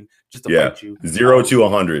building just to fight you. 0 to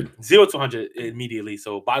 100. 0 to 100 immediately.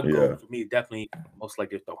 So Bakugo for me, definitely most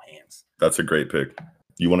likely to throw hands. That's a great pick.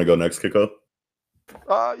 You want to go next, Kiko?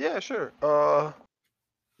 Yeah, sure.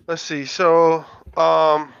 Let's see. So,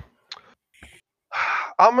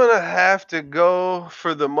 I'm gonna have to go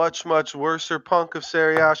for the much worser punk of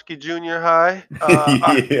Sariyashiki Junior High.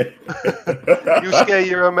 Yusuke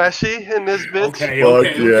Urameshi in this bitch. Okay,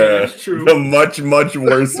 that's true. The much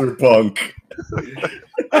worser punk.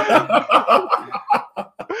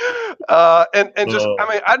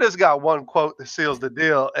 I just got one quote that seals the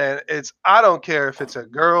deal, and it's, I don't care if it's a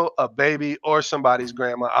girl, a baby, or somebody's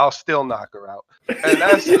grandma, I'll still knock her out. And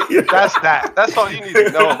that's that. That's all you need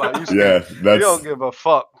to know about Yusuke. Yeah, you don't give a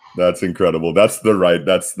fuck. That's incredible. That's the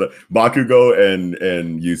Bakugo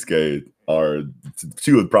and Yusuke are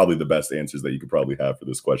 2 of probably the best answers that you could probably have for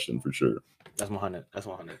this question for sure. That's 100.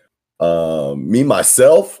 Me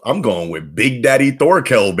myself, I'm going with Big Daddy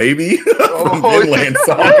Thorkel, baby, from Vinland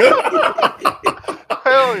Saga.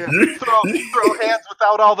 Hell yeah! Throw hands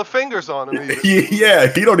without all the fingers on him. Yeah,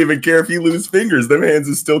 he don't even care if you lose fingers. Them hands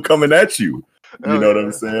is still coming at you. You know what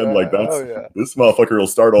I'm saying? Yeah, like this motherfucker will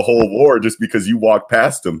start a whole war just because you walk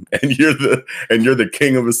past him and you're the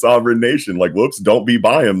king of a sovereign nation. Like, whoops, don't be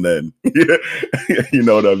by him then. You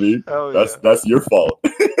know what I mean? That's your fault.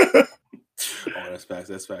 Oh, that's facts.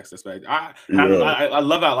 I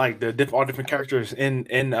love how like all different characters in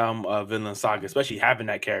Vinland Saga, especially having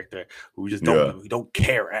that character who just don't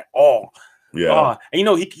care at all. Yeah, and you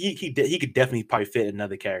know he could definitely probably fit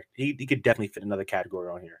another character. He could definitely fit another category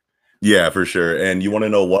on here. Yeah, for sure. And you want to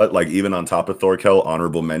know what? Like, even on top of Thorkel,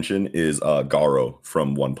 honorable mention is Garo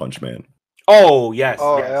from One Punch Man. Oh yes.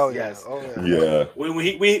 Oh yes, hell yes. yeah. Oh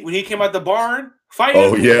yeah. When he came out the barn fighting.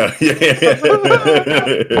 Oh yeah.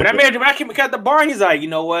 When that man came out the barn, he's like, you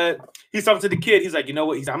know what? He's talking to the kid. He's like, you know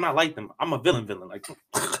what? He's like, I'm not like them. I'm a villain. Like,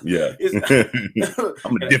 yeah.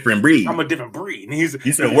 I'm a different breed. And he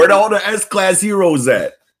said, where all the S-class heroes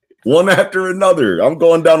at? One after another. I'm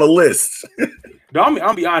going down a list. No,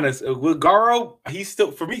 I'll be honest. With Garo, he's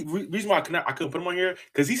still, for me, reason why I couldn't put him on here,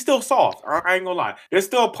 because he's still soft. I ain't gonna lie. There's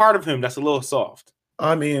still a part of him that's a little soft.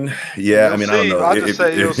 I mean, yeah. You'll I don't know. I'll just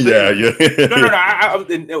say you'll see. Yeah.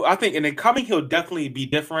 No. I think, and in coming, he'll definitely be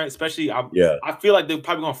different. Especially, I feel like they're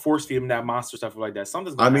probably gonna force feed him that monster stuff like that.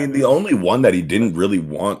 The only one that he didn't really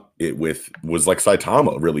want it with was like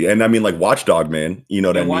Saitama, really. And I mean, like Watchdog, man. You know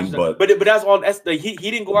what I mean? But that's all. He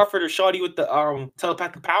didn't go after the shawty with the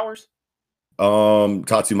telepathic powers.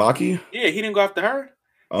 Tatsumaki. Yeah, he didn't go after her.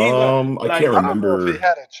 I can't remember. I don't know if he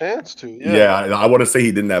had a chance to. Yeah, I want to say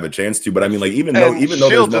he didn't have a chance to, but I mean, like even though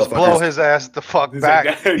she'll just blow his ass the fuck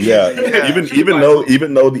back.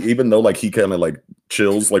 Even though like he kind of like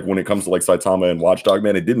chills like when it comes to like Saitama and Watchdog,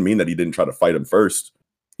 man, it didn't mean that he didn't try to fight him first.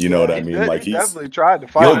 You know what I mean? Like he definitely tried to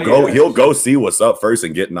fight. He'll go see what's up first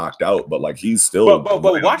and get knocked out, but like he's still. But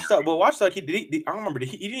Watchdog, he didn't. I don't remember.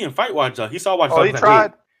 He didn't even fight Watchdog. He saw Watchdog. Oh, he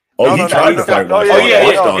tried. He tried to fight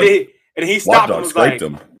Watchdog. And he stopped him. Scraped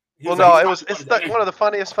him. It's like one of the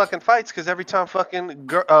funniest fucking fights because every time fucking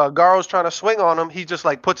Garo's trying to swing on him, he just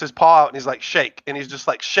like puts his paw out and he's like shake, and he's just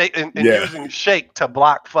like shake and using shake to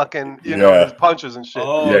block fucking his punches and shit.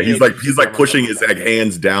 He's like pushing his like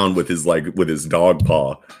hands down with his dog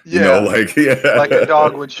paw. You know, like like a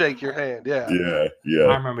dog would shake your hand. Yeah.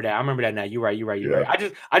 I remember that now. You're right.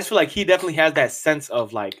 I just feel like he definitely has that sense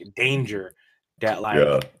of like danger that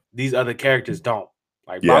like these other characters don't.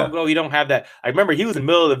 Like Bakugo, he don't have that. I remember he was in the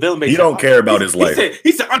middle of the villain base. He don't care about his life.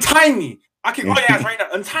 He said, untie me. I can call your ass right now.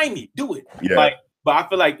 Untie me. Do it. Yeah. Like, but I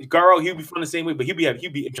feel like Garo, he'll be feeling the same way, but he'll be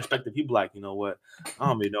introspective. He'll be like, you know what? I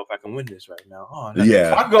don't even know if I can win this right now. Oh, no.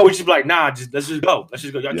 Bakugo, we should be like, nah, let's just go.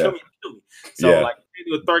 Y'all kill me. So like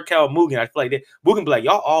with Thorkel Mugen, I feel like Mugen be like,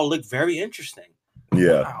 y'all all look very interesting.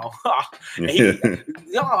 Yeah. Wow.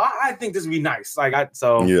 I think this would be nice.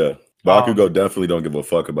 Bakugo definitely don't give a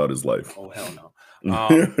fuck about his life. Oh hell no.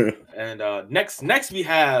 And next we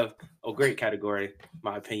have great category,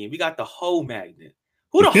 my opinion. We got the Hoe Magnet.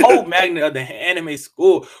 Who the Hoe Magnet of the anime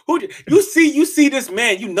school? Who you see this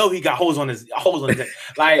man? You know he got holes on his head.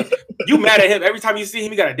 Like you mad at him every time you see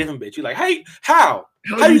him. He got a different bitch. You're like, hey, how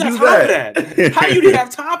you got time for that? How you didn't have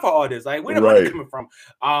time for all this? Like where the money coming from?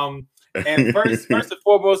 And first and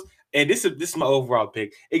foremost, and this is my overall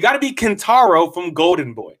pick. It got to be Kentaro from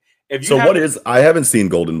Golden Boy. I haven't seen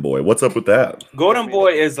Golden Boy. What's up with that? Golden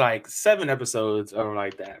Boy is like 7 episodes or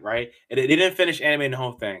like that, right? And it didn't finish animating the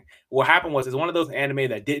whole thing. What happened was it's one of those anime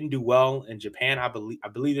that didn't do well in Japan. I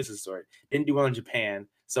believe this is the story. Didn't do well in Japan.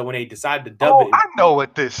 So when they decided to dub it, I know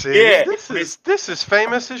what this is. Yeah, this is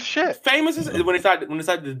famous as shit. Famous is when they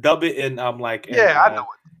decided to dub it in I know.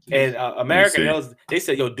 And America, they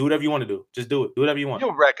said, "Yo, do whatever you want to do. Just do it. Do whatever you want."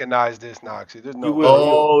 You'll recognize this, Noxie. There's no.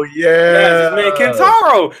 This man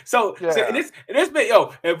Kentaro. So and this man,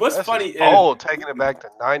 and what's funny? Taking it back to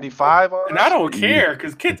 '95. And I don't care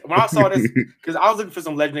because when I saw this, because I was looking for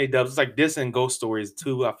some legendary dubs. It's like this and Ghost Stories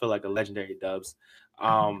 2. I feel like a legendary dubs.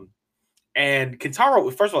 And Kentaro,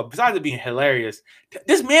 first of all, besides it being hilarious,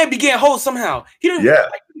 this man began hoes somehow. He didn't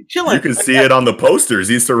chilling. You can see it on the posters.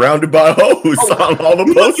 He's surrounded by hoes on all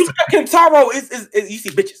the posters. Kentaro is you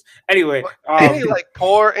see bitches. Anyway, ain't he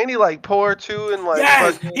poor too, and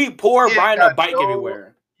like he poor riding a bike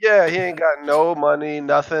everywhere. Yeah, he ain't got no money,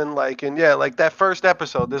 nothing. Like, and like that first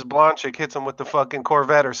episode, this blonde chick hits him with the fucking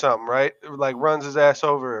Corvette or something, right? Like runs his ass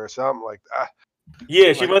over or something like that.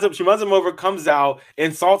 Yeah, she runs him over, comes out,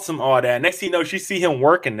 insults him, all that. Next thing you know, she see him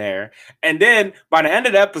working there. And then by the end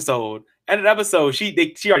of the episode, End of the episode, she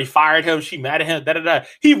already fired him. She mad at him. Da da da.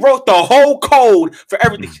 He wrote the whole code for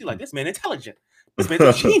everything. She's like, this man intelligent. This man's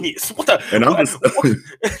a genius. What the? And I'm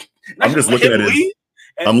just looking at his.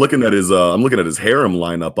 I'm looking at his harem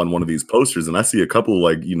lineup on one of these posters, and I see a couple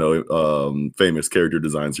like famous character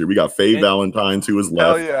designs here. We got Faye Valentine to his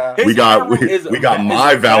left. Yeah. We got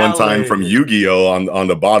my Valentine from Yu-Gi-Oh on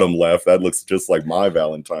the bottom left. That looks just like my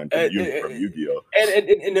Valentine from Yu-Gi-Oh.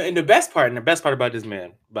 And the best part about this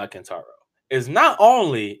man, about Kentaro, is not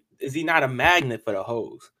only is he not a magnet for the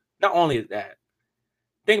hoes. Not only is that.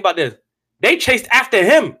 Think about this. They chased after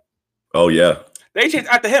him. Oh yeah. They chased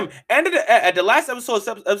after him. And at the last episode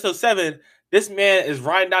 7, this man is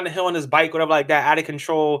riding down the hill on his bike, whatever like that, out of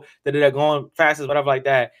control, that they're going fastest, whatever like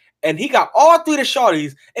that. And he got all 3 of the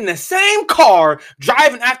shorties in the same car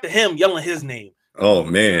driving after him, yelling his name. Oh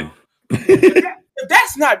man. If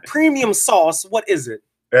that's not premium sauce, what is it?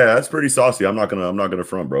 Yeah, that's pretty saucy. I'm not gonna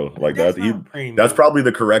front, bro. Like that's probably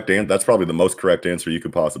the correct answer. That's probably the most correct answer you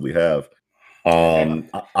could possibly have.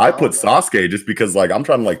 I put Sasuke just because like I'm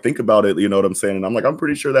trying to like think about it, you know what I'm saying? And I'm like, I'm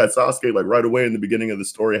pretty sure that Sasuke like right away in the beginning of the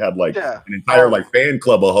story had like an entire like fan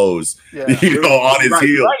club of hoes, on his heel.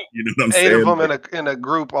 Right. You know what I'm saying? 8 of them in a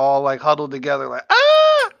group, all like huddled together, like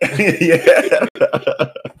yeah.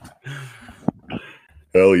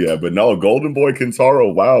 Hell yeah, but no, Golden Boy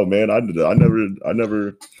Kentaro. Wow, man, I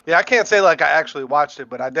never. Yeah, I can't say like I actually watched it,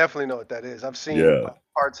 but I definitely know what that is. I've seen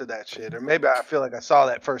parts of that shit, or maybe I feel like I saw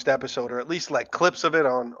that first episode, or at least like clips of it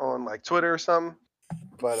on like Twitter or something.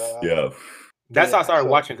 But that's how I started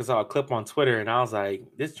watching because I saw a clip on Twitter and I was like,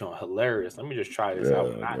 "This joint hilarious. Let me just try this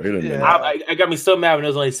out." I got me so mad when there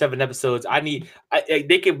was only 7 episodes. I need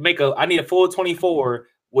a full 24.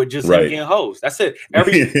 With just him getting hoes. That's it.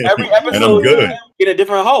 Every episode get a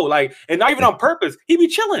different hoe. Like, and not even on purpose. He be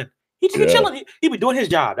chilling. He just be chilling. He be doing his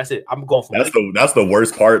job. That's it. I'm going for that's the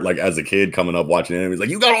worst part. Like as a kid coming up watching anime, like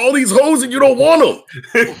you got all these hoes and you don't want them.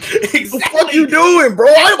 Exactly. What the fuck you doing, bro?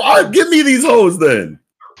 I give me these hoes then.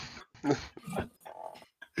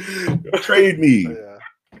 Trade me.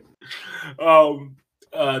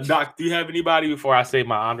 Doc, do you have anybody before I say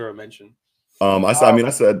my honorable mention? I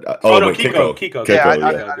said, Kiko.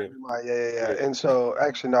 Yeah. And so,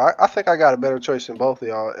 actually, no, I think I got a better choice than both of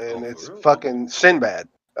y'all, and it's fucking Sinbad.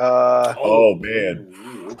 Man,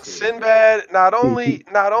 Sinbad not only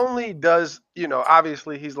does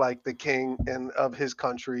obviously he's like the king of his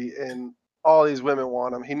country, and all these women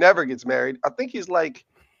want him. He never gets married. I think he's like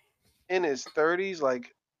in his 30s,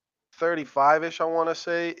 like 35ish. I want to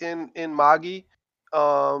say in Magi.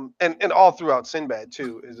 And all throughout Sinbad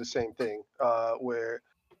too is the same thing, where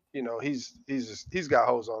he's got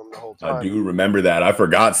hoes on him the whole time. I do remember that. I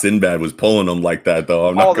forgot Sinbad was pulling them like that though.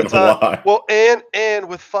 I'm not gonna lie. Well, and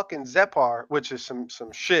with fucking Zepar, which is some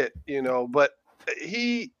shit, but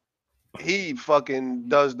he fucking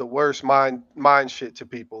does the worst mind shit to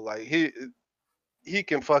people. Like he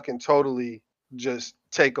can fucking totally just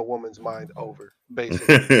take a woman's mind over,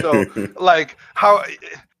 basically. So like how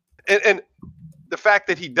and the fact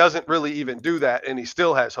that he doesn't really even do that and he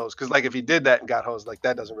still has hoes, because like if he did that and got hoes, like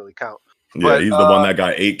that doesn't really count. Yeah, but, he's the one that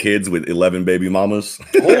got 8 kids with 11 baby mamas.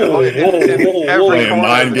 Playing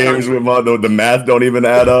mind games with the math don't even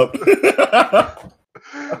add up.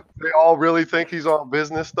 They all really think he's on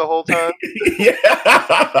business the whole time. Yeah.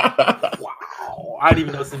 Wow, I didn't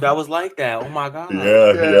even know Sinbad was like that. Oh my god.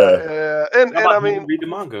 Yeah. And I mean, read the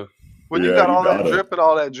manga. When you got all that drip and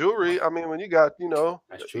all that jewelry, I mean, when you got,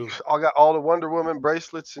 that's true. I got all the Wonder Woman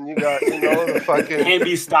bracelets, and you got, the fucking can't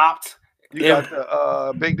be stopped. You got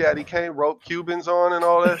the Big Daddy Kane rope Cubans on and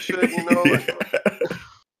all that shit,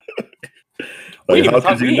 We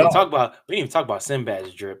didn't even talk about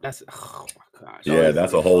Sinbad's drip. That's oh my gosh. Yeah,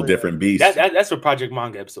 that's a whole different beast. That's for Project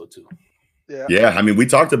Manga episode 2. Yeah, I mean, we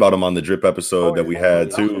talked about him on the drip episode that we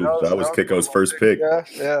had too. That was Kiko's first pick. Yeah,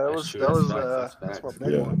 that was my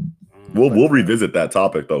big one. We'll revisit that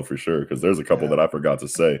topic though for sure, because there's a couple that I forgot to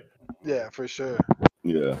say. Yeah, for sure.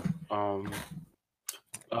 Yeah.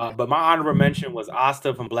 But my honorable mention was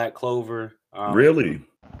Asta from Black Clover. Really?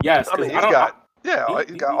 Yes. I mean, he's got all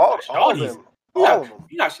of them. All of them.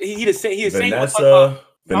 He the same.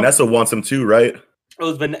 Vanessa wants him too, right? It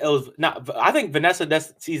was not. I think Vanessa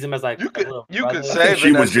sees him as like you could say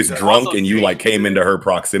she was just drunk and you like came into her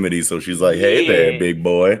proximity, so she's like, "Hey there, big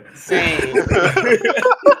boy." Same.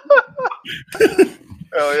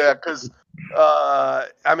 Oh yeah, because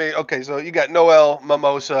I mean, okay, so you got Noelle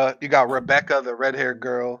Mimosa, you got Rebecca, the red-haired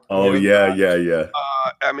girl. Oh yeah.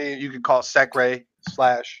 I mean, you could call Sekre /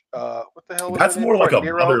 what the hell was that's more like a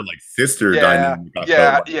brother like sister dynamic.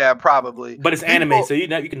 Yeah, probably. But it's anime, so you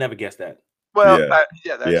can never guess that. Well, that's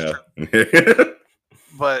true.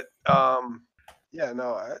 But yeah,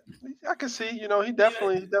 no, I can see. You know, he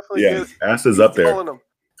definitely Yeah, good. Asta's He's up there. pulling them.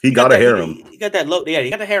 He got a harem. He got that low. Yeah, he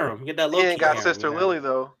got the harem. He got that low. He ain't got harem, Sister Lily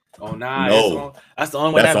though. Oh nah, No, that's the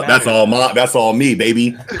only way that matters. That's all me,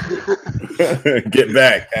 baby. Get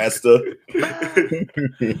back, Asta.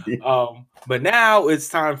 But now it's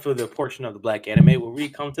time for the portion of the Black Anime where we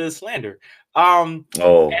come to the slander. And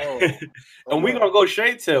we're gonna go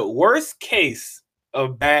straight to worst case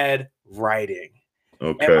of bad writing.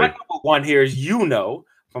 Okay. And my number one here is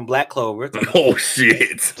from Black Clover. Oh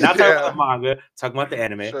shit! Not talking about the manga, talking about the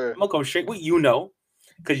anime. Sure. I'm gonna go straight with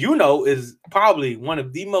because is probably one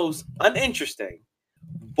of the most uninteresting,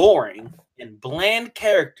 boring, and bland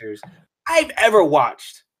characters I've ever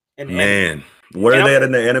watched. Man, where are they at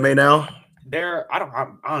in the anime now? I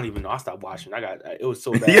don't even know. I stopped watching. It was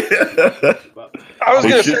so bad. I was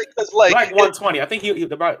gonna say because like 120. I think he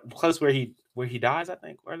about close where he dies. I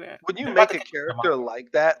think where they at. When you make a character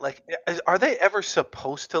like that, like are they ever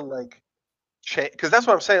supposed to like change? Because that's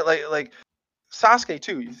what I'm saying. Like Sasuke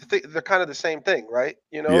too. They're kind of the same thing, right?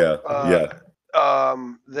 You know.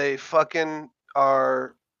 They fucking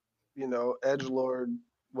are, edgelord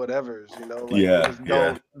whatever's,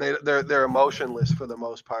 they're emotionless for the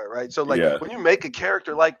most part, right? So like when you make a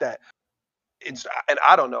character like that, and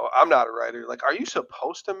I don't know, I'm not a writer, like are you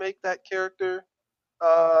supposed to make that character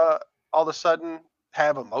all of a sudden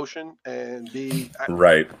have emotion and be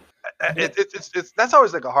right? It's that's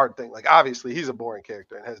always like a hard thing. Like obviously he's a boring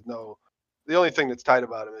character and has the only thing that's tight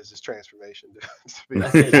about him is his transformation.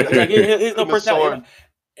 He's no personality.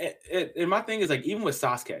 And my thing is like even with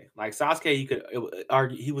Sasuke, you could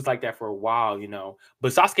argue he was like that for a while,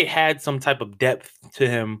 but Sasuke had some type of depth to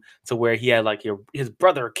him to where he had like his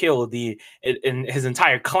brother killed in his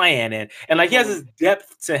entire clan and like he has this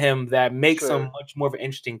depth to him that makes him much more of an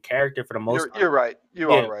interesting character for the most part. You're right. You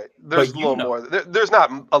are right. There's a little more. There's not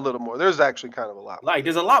a little more. There's actually kind of a lot more. Like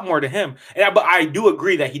there's a lot more to him. But I do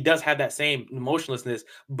agree that he does have that same emotionlessness,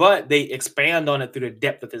 but they expand on it through the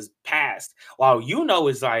depth of his past. While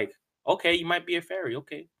is like, okay, you might be a fairy,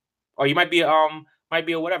 okay, or you might be a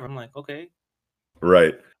whatever. I'm like, okay,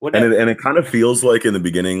 right. And it kind of feels like in the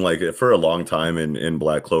beginning, like for a long time in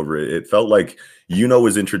Black Clover, it felt like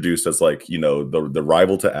was introduced as like the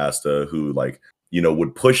rival to Asta, who like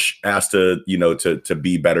would push Asta to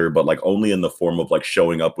be better, but like only in the form of like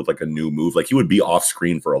showing up with like a new move. Like he would be off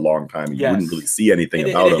screen for a long time, and you wouldn't really see anything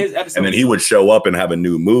about him, and then he would show up and have a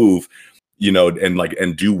new move.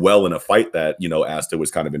 And do well in a fight that, Asta was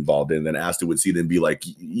kind of involved in. And then Asta would see them be like,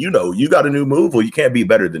 you got a new move. Well, you can't be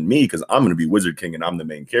better than me because I'm going to be Wizard King and I'm the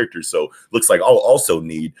main character. So looks like I'll also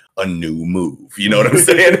need a new move. You know what I'm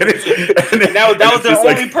saying? and that was their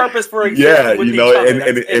only purpose for existing.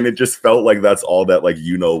 And it just felt like that's all that like,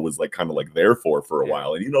 was like kind of like there for a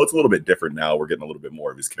while. And, it's a little bit different now. We're getting a little bit more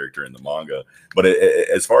of his character in the manga. But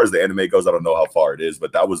as far as the anime goes, I don't know how far it is,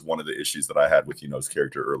 but that was one of the issues that I had with, his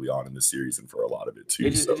character early on in the series. And for a lot of it too.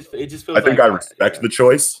 It just feels I think I respect the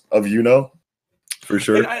choice of for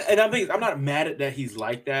sure. And I'm not mad at that he's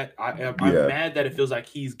like that. I'm mad that it feels like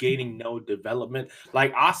he's gaining no development.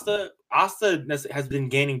 Like Asta has been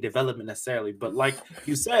gaining development necessarily, but like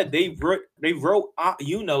you said, they wrote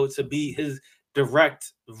to be his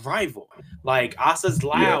direct rival. Like Asta's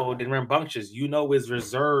loud and rambunctious. Is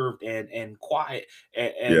reserved and quiet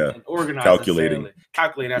and organized, calculating.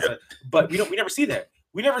 But we never see that.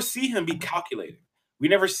 We never see him be calculated. We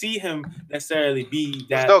never see him necessarily be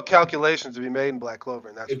that. There's no calculations to be made in Black Clover,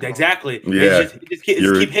 and that's exactly. Yeah, just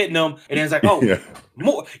keep hitting them, and then it's like,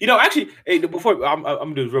 more. Actually, before I'm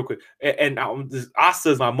gonna do this real quick, and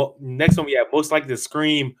Asta's my next one. We have most likely to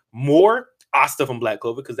scream more Asta from Black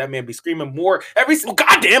Clover because that man be screaming more every single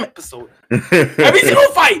goddamn episode, every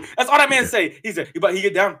single fight. That's all that man say. He said, but he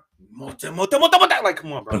get down. Like,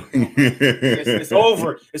 come on, bro. It's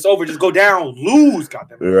over. It's over. Just go down. Lose.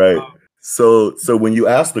 Goddamn. Right. So when you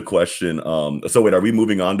ask the question, so wait, are we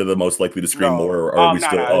moving on to the most likely to scream more, or are we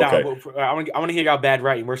still? Okay. I want to hear y'all bad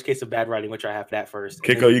writing. Worst case of bad writing, which I have that first.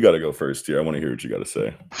 Kiko, you got to go first here. I want to hear what you got to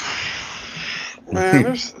say. Man,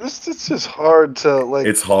 it's just hard to like.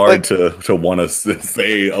 It's hard to want to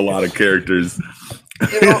say a lot of characters.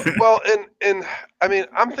 Well, and I mean,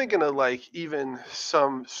 I'm thinking of like even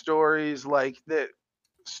some stories like that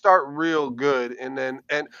start real good, and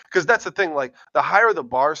because that's the thing, like the higher the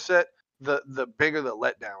bar set, the bigger the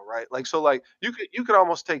letdown, right? Like so, like you could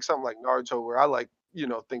almost take something like Naruto, where I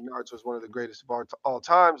think Naruto is one of the greatest of all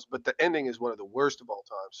times, but the ending is one of the worst of all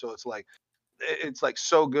time. So it's like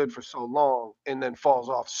so good for so long, and then falls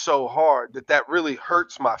off so hard that really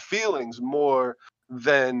hurts my feelings more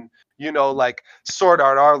than, you know, like Sword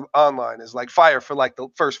Art Online is like fire for like the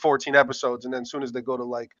first 14 episodes, and then as soon as they go to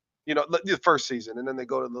like, you know, the first season, and then they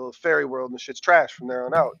go to the fairy world and shit's trash from there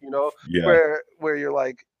on out, you know, Yeah. where you're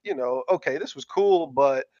like, you know, okay, this was cool,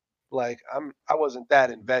 but like I wasn't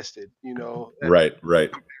that invested, you know, Right.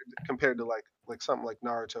 compared to like something like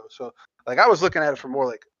Naruto. So like I was looking at it for more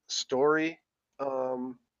like story,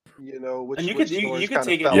 you know, which And you which could stories take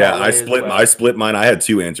kinda it fell Yeah, that off. I way as split well. I split mine. I had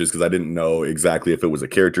two answers because I didn't know exactly if it was a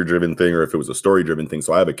character driven thing or if it was a story driven thing.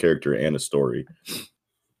 So I have a character and a story.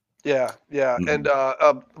 Yeah, and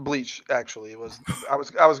Bleach actually was. I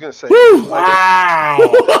was gonna say. Woo! Like, Wow. the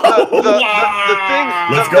thing.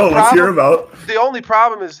 Let's The go. Let's hear problem. about. The only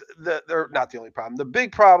problem is that they're not the only problem. The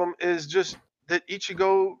big problem is just that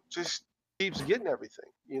Ichigo just keeps getting everything.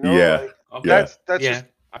 You know, Yeah. like Okay. that's Yeah. just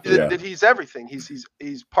I feel Yeah. that he's everything. He's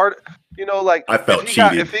part. You know, like I felt if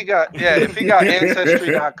cheated. he got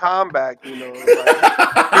Ancestry.com back, you know,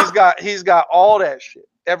 like, he's got all that shit.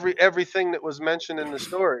 Everything that was mentioned in the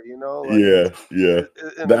story, you know, like Yeah.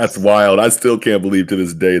 and That's it's, wild. I still can't believe to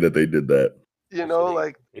this day that they did that. you know,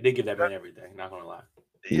 like they did give that man everything. Not gonna lie.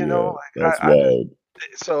 you know, like That's wild.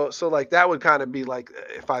 so like that would kind of be like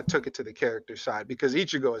if I took it to the character side, because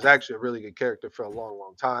Ichigo is actually a really good character for a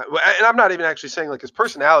long time. And I'm not even actually saying like his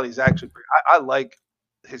personality is actually I like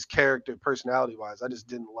his character personality wise. I just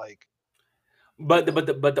didn't like. But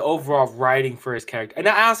the overall writing for his character, and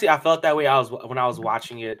honestly, I felt that way. When I was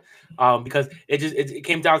watching it, because it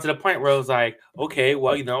came down to the point where it was like, okay,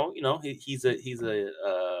 well, you know, he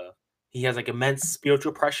has like immense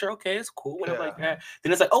spiritual pressure. Okay, it's cool, whatever, like that.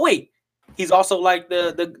 Then it's like, oh wait, he's also like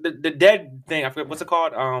the dead thing. I forget what's it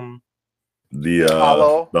called. Hollow. He's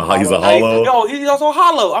a hollow. No, he's also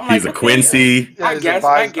hollow. I'm He's like, a Quincy. Yeah, I guess.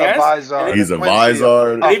 He's a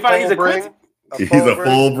Vizard. He's a Quincy. He's a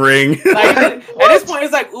full bring. Like, at this point,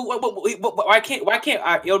 it's like, why can't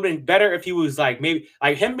it would have been better if he was like maybe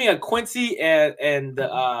like him being a Quincy and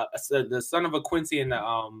the son of a Quincy and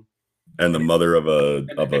the mother of a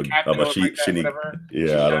Shinny.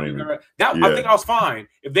 Yeah, I don't even. I think I was fine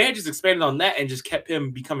if they had just expanded on that and just kept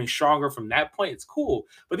him becoming stronger from that point. It's cool,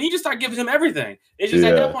 but then you just start giving him everything. It's just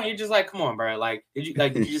at that point you're just like, come on, bro. Like, did you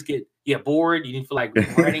just get bored? You didn't feel like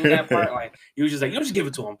writing that part. Like, you was just like, just give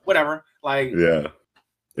it to him, whatever. Like,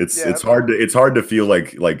 it's hard to feel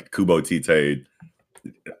like Kubo Tite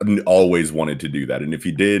always wanted to do that, and if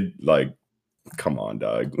he did, like, come on,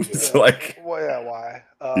 dog. It's like, why?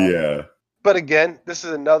 But again, this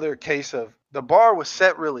is another case of the bar was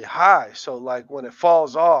set really high, so like when it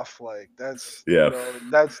falls off, like that's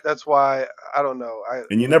that's why I don't know.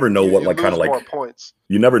 And you never know what like kind of like more points.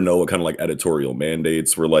 You never know what kind of like editorial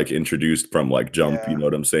mandates were like introduced from like Jump. You know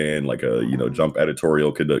what I'm saying? Like a Jump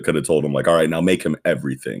editorial could have told him like, all right, now make him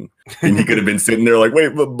everything, and he could have been sitting there like,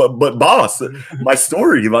 wait, but boss, my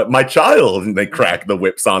story, my child, and they crack the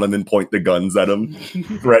whips on him and point the guns at him,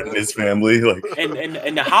 threaten his family, like.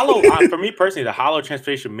 And the hollow for me personally, the hollow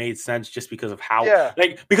transformation made sense just because of how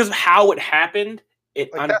because of how it happened. It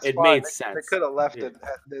made sense. They could have left it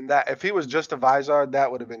in that. If he was just a Vizard, that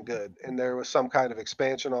would have been good. And there was some kind of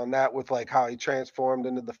expansion on that with like how he transformed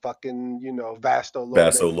into the fucking,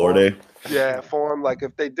 Vasto Lorde. Form. Like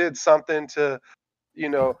if they did something to,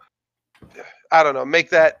 I don't know, make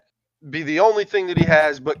that be the only thing that he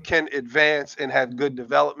has, but can advance and have good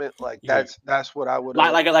development. Like that's what I would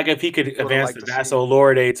like if he could advance the Vasto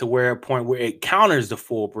Lorde to where a point where it counters the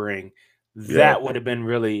full bring. That would have been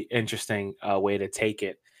really interesting way to take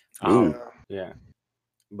it. But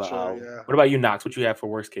what about you, Knox? What you have for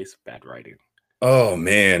worst case bad writing? Oh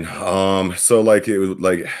man, so like it was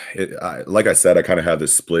like I said, I kind of have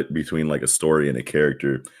this split between like a story and a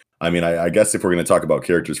character. I mean, I guess if we're gonna talk about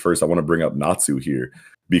characters first, I want to bring up Natsu here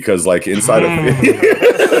because like inside of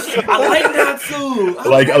I like Natsu.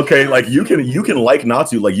 Like okay, like you can like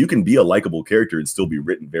Natsu, like you can be a likable character and still be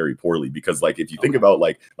written very poorly because like if you think about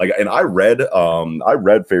like and I read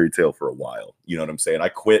Fairy Tail for a while. You know what I'm saying? I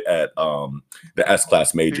quit at the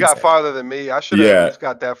S-class mage. You got farther than me. I should have just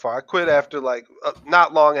got that far. I quit after like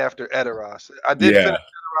not long after Edoras. I did finish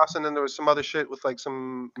Edoras, and then there was some other shit with like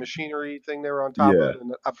some machinery thing they were on top of,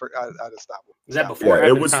 and I just stopped. Is that before?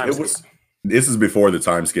 It was. This is before the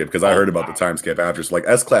time skip because I heard about the time skip after. So like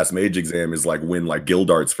S-class mage exam is like when like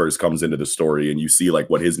Gildarts first comes into the story and you see like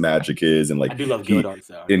what his magic is and like I do love Gildarts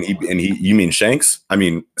though. And he you mean Shanks? I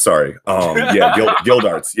mean sorry.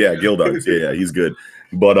 Gildarts. Yeah, Gildarts. Yeah, he's good.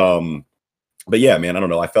 But yeah, man, I don't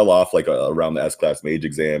know. I fell off like around the S-class mage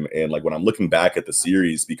exam and like when I'm looking back at the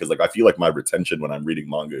series because like I feel like my retention when I'm reading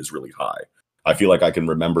manga is really high. I feel like I can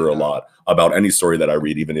remember a lot about any story that I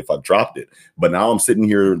read, even if I've dropped it. But now I'm sitting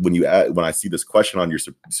here when I see this question on your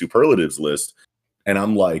superlatives list, and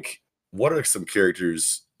I'm like, what are some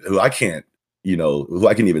characters who I can't, who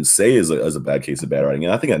I can even say is a bad case of bad writing?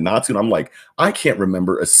 And I think at Natsu, I'm like, I can't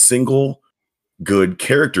remember a single good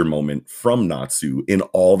character moment from Natsu in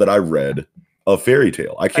all that I read of Fairy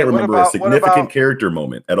Tail. I can't remember a significant character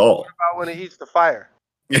moment at all. What about when he eats the fire?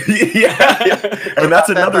 yeah. And that's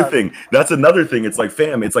another thing. That's another thing. It's like,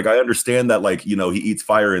 fam, it's like, I understand that, like, he eats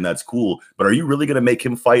fire and that's cool, but are you really going to make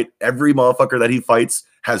him fight? Every motherfucker that he fights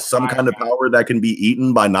has some kind of power that can be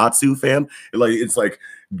eaten by Natsu, fam. Like, it's like,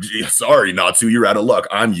 sorry, Natsu, you're out of luck.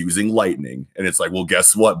 I'm using lightning. And it's like, well,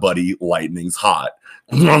 guess what, buddy? Lightning's hot.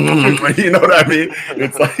 You know what I mean?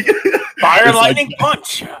 It's like fire, lightning,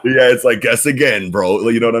 punch. Yeah, it's like, guess again, bro.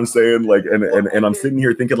 You know what I'm saying? Like, and I'm sitting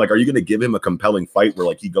here thinking, like, are you going to give him a compelling fight where,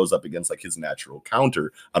 like, he goes up against, like, his natural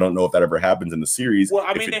counter? I don't know if that ever happens in the series. Well,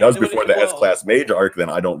 I mean, if it does before the S-Class Mage arc, then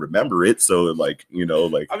I don't remember it. So, like,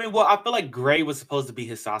 I mean, well, I feel like Gray was supposed to be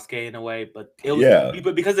his Sasuke in a way, but it was,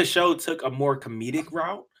 but because the show took a more comedic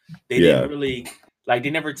route, they didn't really. Like,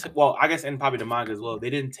 they never took, well, I guess, and probably the manga as well,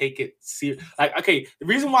 they didn't take it serious. Like, okay, the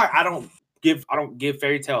reason why I don't give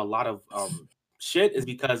Fairy Tail a lot of shit is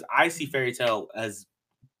because I see Fairy Tail as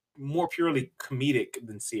more purely comedic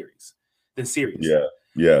than serious.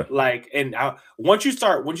 Yeah. Like, and once you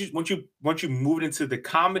move into the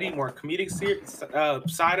comedy, more comedic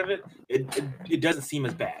side of it, it doesn't seem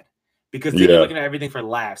as bad. Because then you're looking at everything for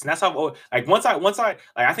laughs. And that's how, like, once I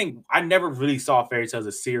I think I never really saw Fairy Tail as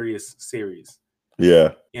a serious series.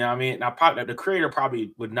 Yeah. You know what I mean? Now, the creator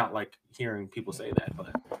probably would not like hearing people say that,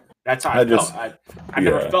 but that's how I felt. I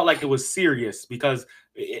never felt like it was serious because,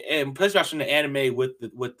 and especially in the anime with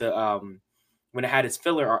the when it had its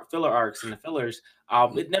filler arcs and the fillers,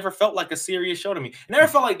 it never felt like a serious show to me. It never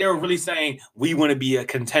felt like they were really saying, we want to be a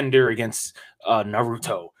contender against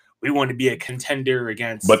Naruto. We want to be a contender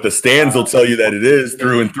against. But the stands will tell you that it is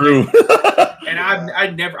through and through. And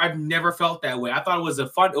I've never felt that way. I thought it was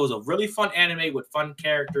a really fun anime with fun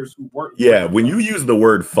characters who work. Yeah, when you use the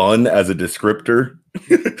word "fun" as a descriptor,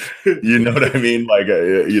 you know what I mean. Like,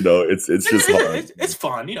 it's just fun. It's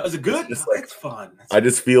fun. It's a good. It's fun. I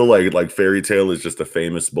just feel like Fairy Tail is just a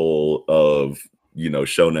famous bowl of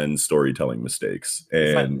shonen storytelling mistakes,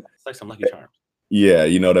 and it's like some Lucky Charms. Yeah,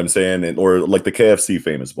 you know what I'm saying? Or like the KFC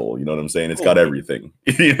famous bowl, you know what I'm saying? It's got everything,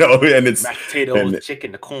 and it's mashed potatoes, the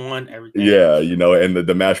chicken, the corn, everything. Yeah, and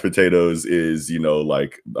the mashed potatoes is,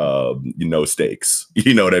 steaks.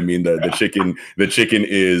 You know what I mean? The chicken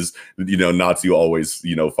is, Natsu always,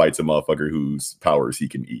 fights a motherfucker whose powers he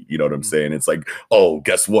can eat. You know what I'm saying? It's like, oh,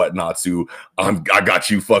 guess what, Natsu? I got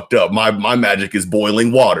you fucked up. My magic is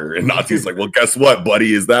boiling water. And Natsu's like, well, guess what,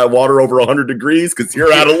 buddy? Is that water over 100 degrees? Because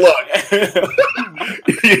you're out of luck.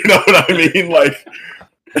 You know what I mean? Like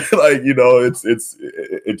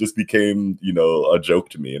it just became, a joke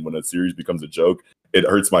to me. And when a series becomes a joke, it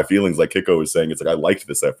hurts my feelings. Like Kiko was saying, it's like, I liked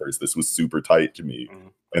this at first. This was super tight to me.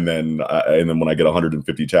 And then when I get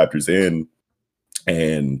 150 chapters in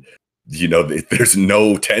and, there's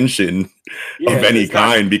no tension of any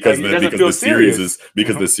kind because the series is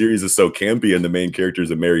so campy and the main character is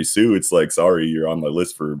a Mary Sue. It's like, sorry, you're on my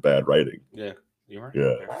list for bad writing. Yeah. You're right.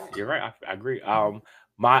 Yeah, you're right. I agree. My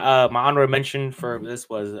honorable mention for this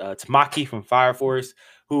was Tamaki from Fire Force,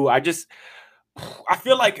 who I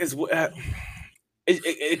feel like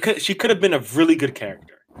she could have been a really good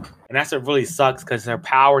character, and that's what really sucks because her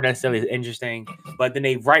power necessarily is interesting, but then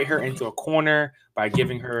they write her into a corner by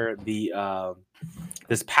giving her the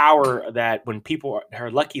this power that when people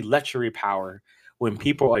her lucky lechery power when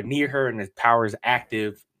people are near her and the power is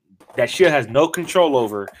active that she has no control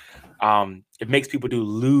over. It makes people do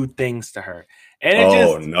lewd things to her, and it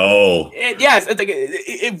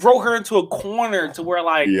wrote her into a corner to where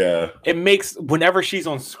it makes whenever she's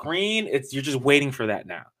on screen, you're just waiting for that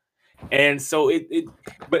now, and so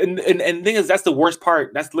but the thing is that's the worst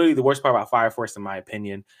part. That's literally the worst part about Fire Force, in my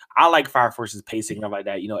opinion. I like Fire Force's pacing and stuff like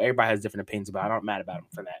that. Everybody has different opinions about it. I'm not mad about them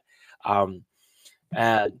for that.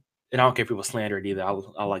 And I don't care if people slander it either. I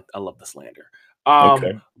love the slander.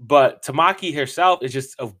 But Tamaki herself is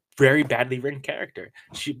just a very badly written character.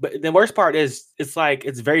 But the worst part is it's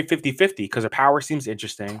very 50-50 because her power seems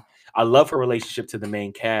interesting. I love her relationship to the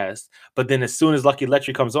main cast, but then as soon as Lucky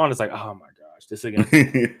Lechery comes on, it's like, oh my gosh, this again.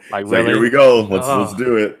 Really? Here we go. Let's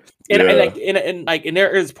do it. And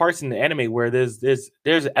there is parts in the anime where there's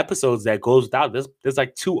episodes that goes without this. There's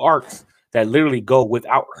like 2 arcs that literally go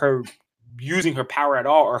without her using her power at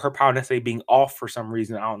all, or her power necessarily being off for some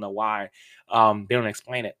reason. I don't know why. They don't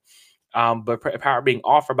explain it. But power being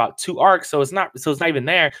off for about 2 arcs, so it's not even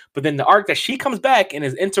there. But then the arc that she comes back and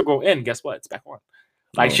is integral in, guess what? It's back on.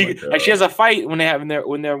 Like Oh she my like she God. has a fight when they're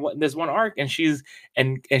in this one arc, and she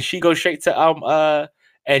goes straight to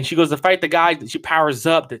and she goes to fight the guy. She powers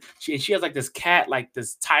up. She has like this cat, like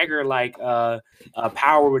this tiger, like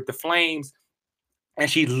power with the flames, and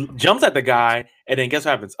she jumps at the guy, and then guess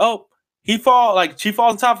what happens? Oh, she falls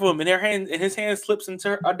on top of him, and his hand slips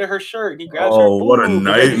under her shirt, and he grabs her Oh, what a boob, and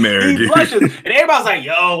then nightmare, he dude. blushes, and everybody's like,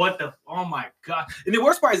 "Yo, what the? Oh my god!" And the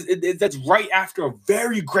worst part is that's right after a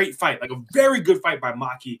very great fight, like a very good fight by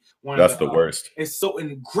Maki. That's the worst. It's so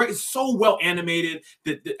well animated.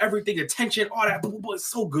 The everything, the tension, all that, blah, blah, blah, it's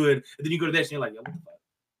so good. And then you go to this, and you're like, "Yo, what the fuck?"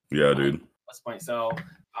 Yeah, dude. What's the point? So,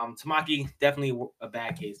 Tamaki, definitely a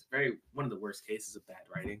bad case. One of the worst cases of bad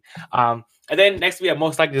writing. And then next we have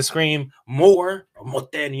most likely to scream more.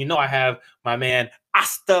 Then I have my man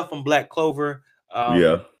Asta from Black Clover.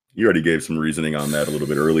 Yeah, you already gave some reasoning on that a little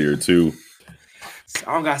bit earlier too. So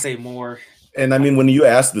I don't gotta say more. And I mean, when you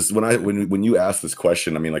asked this, when you asked this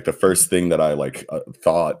question, I mean, like the first thing that I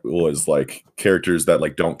thought was like characters that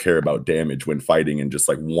like don't care about damage when fighting and just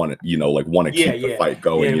like want to keep the fight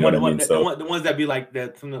going. Yeah, you know what I mean? The ones that be like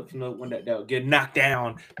from the one that get knocked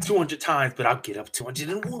down 200 times, but I'll get up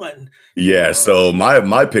 201. Yeah. So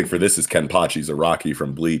my pick for this is Kenpachi Zaraki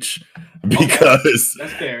from Bleach, because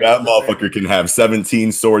that's fair. That motherfucker can have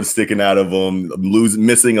 17 swords sticking out of him,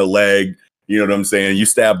 missing a leg. You know what I'm saying? You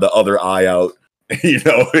stab the other eye out, and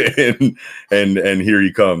here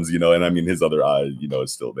he comes, and I mean his other eye,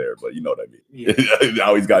 is still there, but you know what I mean. Yeah.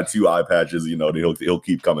 Now he's got 2 eye patches, he'll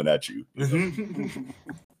keep coming at you. That's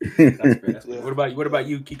fair. What about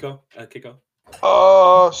you, Kiko?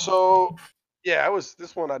 So yeah,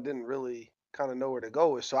 this one I didn't really kind of know where to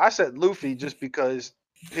go with. So I said Luffy just because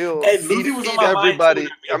he'll eat everybody.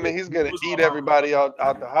 I mean, he's gonna eat everybody out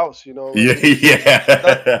the house,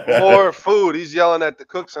 Yeah. More food. He's yelling at the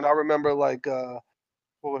cooks, and I remember like what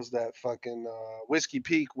was that fucking Whiskey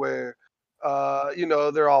Peak where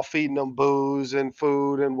they're all feeding them booze and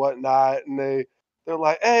food and whatnot, and they're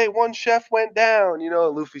like, hey, 1 chef went down,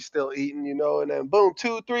 Luffy's still eating, and then boom,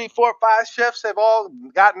 2, 3, 4, 5 chefs have all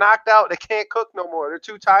got knocked out. They can't cook no more. They're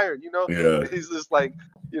too tired, Yeah. He's just like,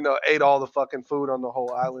 ate all the fucking food on the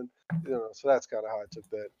whole island, so that's kind of how I took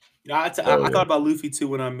that. I thought about Luffy too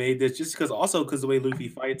when I made this, just because the way Luffy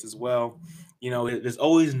fights as well, there's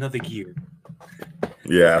always another gear.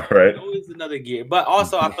 Yeah, right. Always another gear, but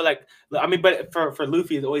also I feel like but for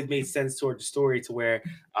Luffy, it always made sense toward the story to where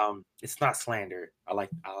it's not slander. I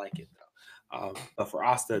like it though, but for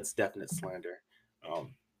Asta, it's definite slander.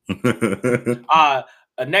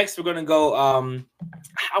 Next we're gonna go.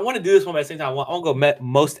 I want to do this one at the same time. I want to go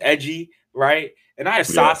most edgy, right? And I have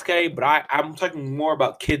Sasuke, but I'm talking more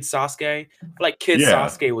about Kid Sasuke. I feel like Kid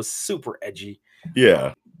Sasuke was super edgy.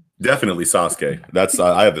 Yeah. Definitely Sasuke. That's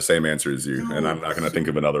I have the same answer as you, and I'm not gonna think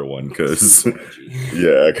of another one because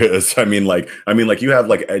I mean like you have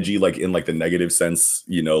like edgy like in like the negative sense,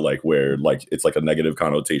 like where like it's like a negative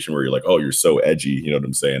connotation where you're like, oh, you're so edgy, you know what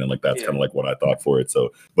I'm saying, and like that's kind of like what I thought for it.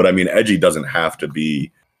 So, but I mean, edgy doesn't have to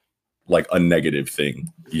be like a negative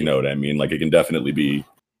thing, you know what I mean? Like it can definitely be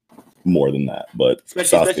more than that, but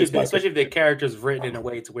especially if the character's written in a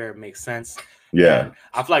way to where it makes sense. Yeah, and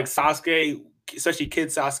I feel like Sasuke, especially Kid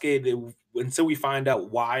Sasuke, until we find out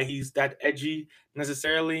why he's that edgy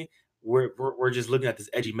necessarily, we're just looking at this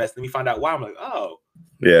edgy mess. Then we find out why. I'm like, oh,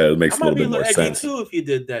 yeah, it makes a little bit more edgy sense too if you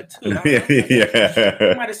did that too.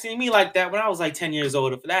 You might have seen me like that when I was like 10 years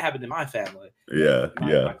old. If that happened in my family, my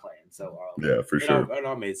clan. So yeah, for sure, it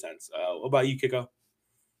all made sense. What about you, Kiko?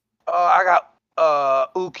 I got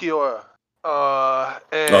Ulquiorra.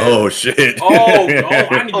 Oh shit!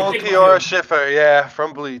 I need Ulquiorra Schiffer,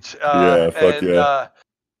 from Bleach.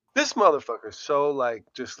 This motherfucker's so like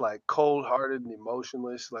just like cold-hearted and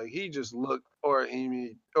emotionless. Like he just looked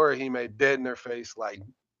Orihime dead in their face. Like,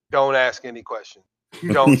 don't ask any questions.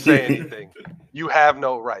 Don't say anything. You have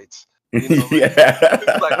no rights.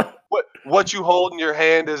 Like what you hold in your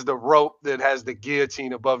hand is the rope that has the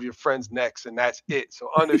guillotine above your friends' necks, and that's it.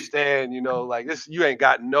 So understand, like this, you ain't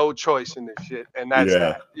got no choice in this shit, and that's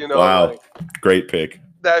that. Wow, like, great pick.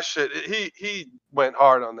 That shit, he went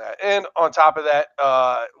hard on that, and on top of that,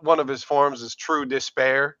 one of his forms is true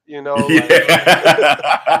despair. So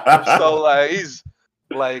like he's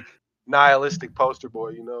like nihilistic poster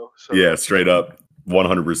boy. So yeah, straight up,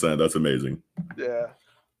 100%. That's amazing. Yeah.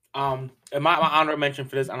 And my honorable mention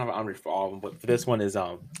for this, I don't have an honor for all of them, but for this one is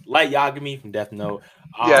Light Yagami from Death Note.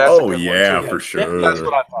 For sure. That's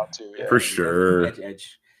what I thought too. Yeah. For sure.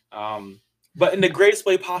 Edge. But in the greatest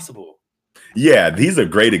way possible. Yeah, he's a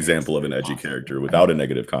great example of an edgy character without a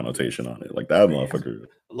negative connotation on it. Like that motherfucker.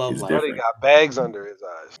 Love Light. He got bags under his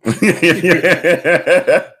eyes.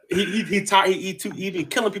 he been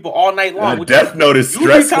killing people all night long. That Death Note is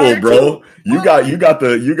stressful, bro. You got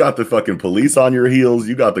the fucking police on your heels.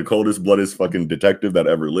 You got the coldest blooded fucking detective that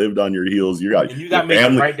ever lived on your heels. You got your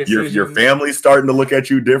family. Right, your family's starting to look at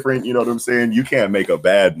you different. You know what I'm saying? You can't make a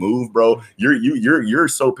bad move, bro. You're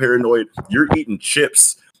so paranoid. You're eating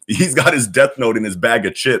chips. He's got his Death Note in his bag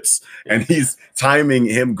of chips, and he's timing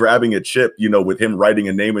him grabbing a chip, you know, with him writing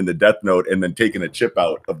a name in the Death Note and then taking a chip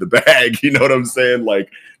out of the bag. You know what I'm saying?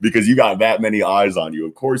 Like, because you got that many eyes on you.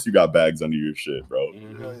 Of course, you got bags under your shit, bro.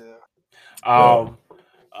 Mm-hmm.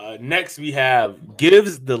 Next we have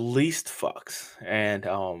gives the least fucks, and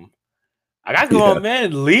I got to go on,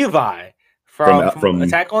 man. Levi from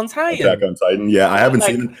Attack on Titan. Attack on Titan. Yeah, I haven't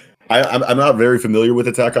seen it. I'm not very familiar with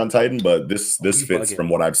Attack on Titan, but this fits from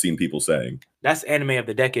what I've seen people saying. That's anime of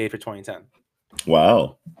the decade for 2010.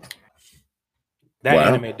 Wow. That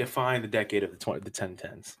anime defined the decade of the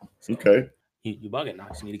 1010s. So okay. You bugging now.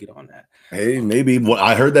 You need to get on that. Hey, maybe. Well,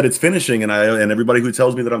 I heard that it's finishing, and everybody who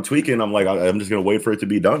tells me that I'm tweaking, I'm like, I'm just gonna wait for it to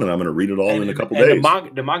be done, and I'm gonna read it all in a couple days.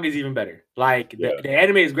 The manga is even better. Like the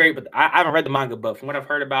anime is great, but I haven't read the manga. But from what I've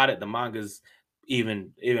heard about it, the manga's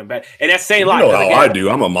even better. And that's saying a lot. You know how I do.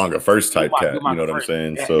 I'm a manga first type cat. You know what I'm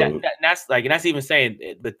saying? So that's even saying.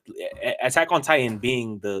 But Attack on Titan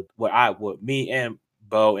being what me and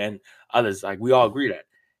Bo and others, like, we all agree that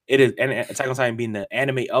it is, and Attack on Titan being the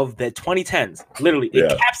anime of the 2010s, literally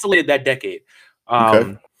encapsulated that decade.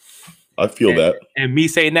 Okay. I feel that. And me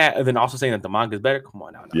saying that, and then also saying that the manga is better. Come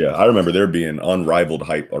on now. Yeah, I remember there being unrivaled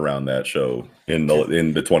hype around that show in the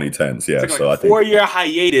 2010s. Yeah, so I think 4-year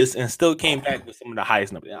hiatus and still came back with some of the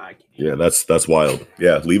highest numbers. Yeah, that's wild.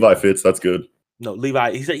 Yeah, Levi fits. That's good. No, Levi,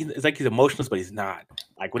 it's like he's emotionless, but he's not.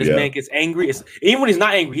 Like, when this man gets angry, even when he's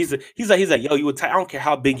not angry, he's like, yo, I don't care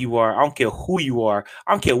how big you are, I don't care who you are,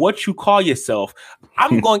 I don't care what you call yourself,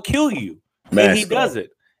 I'm gonna kill you. And he does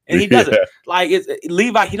it. And he does it. Like, it's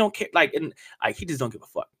Levi, he don't care, like, and like, he just don't give a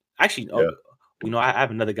fuck. Actually, I have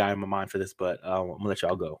another guy in my mind for this, but I'm gonna let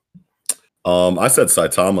y'all go. I said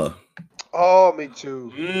Saitama. Oh, me too.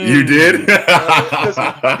 You did?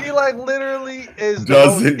 He like literally is the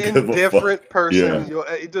most indifferent person.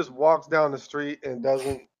 Yeah. He just walks down the street and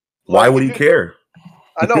doesn't. Why would he care?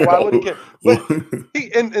 I know, why would he care? But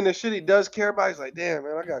he and the shit he does care about, he's like, damn,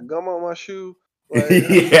 man, I got gum on my shoe. Like,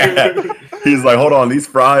 He's like, hold on, these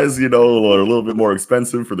fries, are a little bit more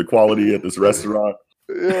expensive for the quality at this restaurant.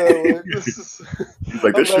 Yeah, he's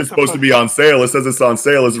like, this shit's supposed to be on sale. It says it's on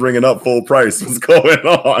sale. It's ringing up full price. What's going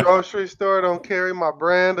on? Grocery store don't carry my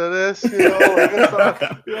brand of this.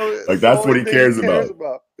 Like that's what he cares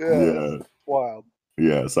about. Yeah, it's wild.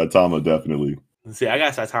 Yeah, Saitama definitely. See, I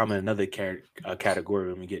got Saitama in another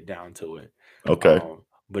category when we get down to it. Okay,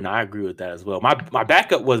 but I agree with that as well. My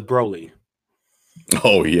backup was Broly.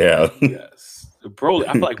 Oh yeah, yes, Broly.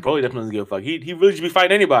 I feel like Broly definitely doesn't give a fuck. He really should be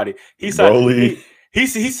fighting anybody. He saw Broly. He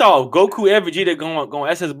saw Goku and Vegeta going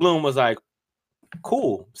SS Bloom, was like,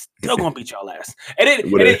 cool, still gonna beat y'all ass. And then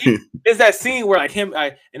there's that scene where like him,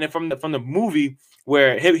 and then from the movie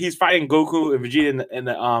where he's fighting Goku and Vegeta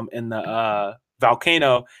in the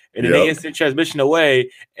volcano, and then they instant transmission away,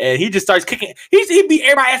 and he just starts kicking. He beat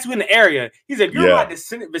everybody else in the area. He's like, "You're in my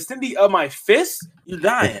vicinity of my fist, you're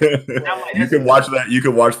dying." Like, you can watch that. You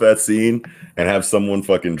can watch that scene and have someone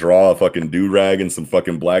fucking draw a fucking do-rag and some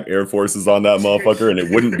fucking black Air Forces on that motherfucker, and it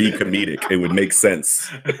wouldn't be comedic. It would make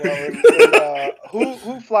sense. Well,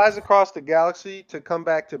 who flies across the galaxy to come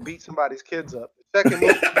back to beat somebody's kids up? Second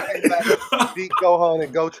movie, beat Gohan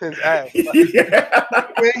and Goten's ass. Like,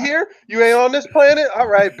 you ain't here? You ain't on this planet? All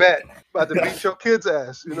right, bet. About to beat your kid's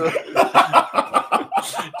ass,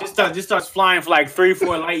 Just starts flying for like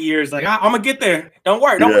 3-4 light years. Like, I'm gonna get there. Don't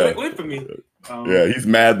worry. Don't wait for me. He's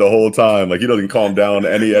mad the whole time. Like, he doesn't calm down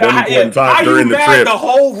at any point in time during the trip. The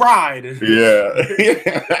whole ride.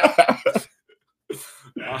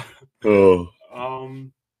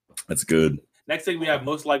 That's good. Next thing we have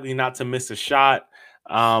most likely not to miss a shot.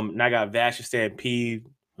 And I got Vash Stampede.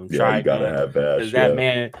 You gotta have Vash. Because that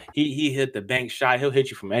man, he hit the bank shot. He'll hit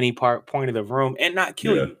you from any point of the room and not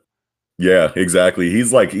kill you. Yeah, exactly.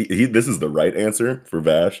 He's like, this is the right answer for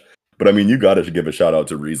Vash. But I mean, you gotta give a shout out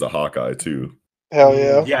to Riza Hawkeye too. Hell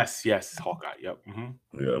yeah. Yes, Hawkeye. Yep.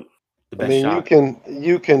 Mm-hmm. Yeah. The best shot.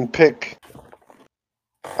 you can pick.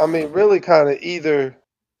 I mean, really, kind of either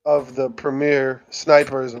of the premier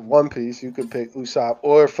snipers of One Piece. You could pick Usopp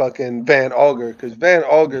or fucking Van Augur, because Van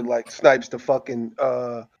Augur like snipes the fucking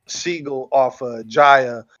seagull off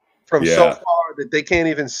Jaya from so far that they can't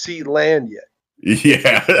even see land yet.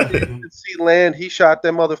 Yeah, see land. He shot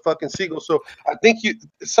that motherfucking seagull. So I think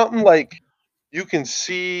something like you can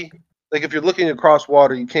see like if you're looking across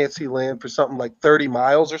water, you can't see land for something like 30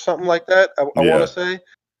 miles or something like that. I Yeah. want to say,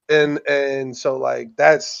 and so like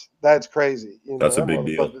that's crazy. You know, That's a that big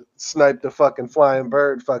deal. motherfucker sniped a fucking flying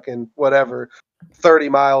bird, fucking whatever, 30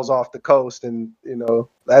 miles off the coast, and you know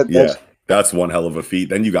Yeah. That's one hell of a feat.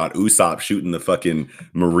 Then you got Usopp shooting the fucking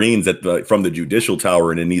Marines from the judicial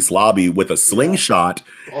tower in an East Lobby with a slingshot,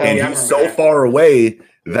 and yeah, he's so far away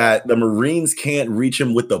that the Marines can't reach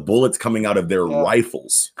him with the bullets coming out of their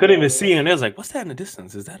rifles. Couldn't even see him. It was like, what's that in the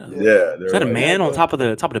distance? Is that a is that a man on top of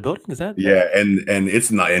the building? Is that and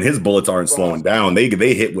it's not, and his bullets aren't slowing down. They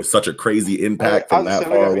hit with such a crazy impact from that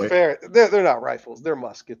far away. Fair. They're not rifles, they're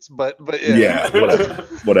muskets, but yeah,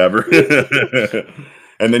 whatever.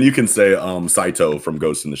 And then you can say Saito from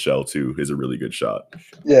Ghost in the Shell too is a really good shot.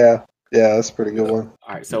 Yeah, that's a pretty good one.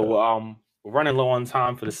 All right, so we're running low on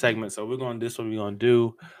time for the segment, so we're gonna do what we're gonna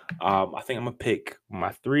do. I think I'm gonna pick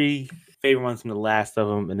my 3 favorite ones from the last of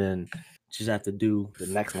them, and then just have to do the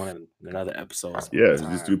next one in another episode. Yeah,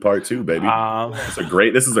 just do part 2, baby.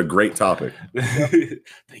 This is a great topic.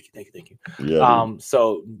 Thank you. Yeah.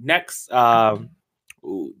 So next, do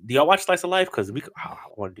y'all watch Slice of Life? Because I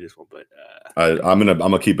want to do this one, but I'm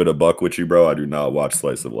gonna keep it a buck with you, bro. I do not watch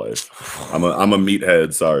Slice of Life. I'm a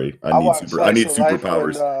meathead. Sorry, I need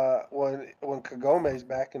superpowers. When Kagome's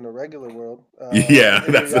back in the regular world. Yeah,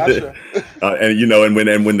 that's it.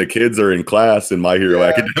 And when the kids are in class in My Hero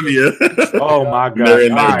Academia. Oh my god, they're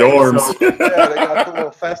in their dorms. They got the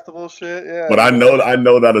little festival shit. Yeah, but I know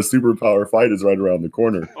that a superpower fight is right around the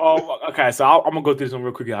corner. Oh, okay. So I'm gonna go through this one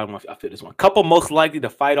real quick. I fit this one. Couple most likely to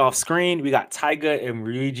fight off screen. We got Taiga and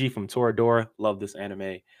Ryuji from Toradora. Love this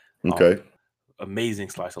anime. Okay. Amazing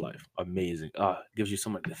slice of life. Amazing. Gives you so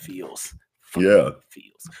much of the feels. Feels.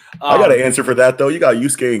 I got an answer for that though. You got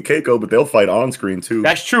Yusuke and Keiko, but they'll fight on screen too.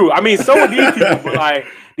 That's true. I mean, so are these people. But like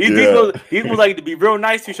these people like to be real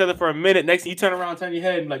nice to each other for a minute. Next, you turn around, turn your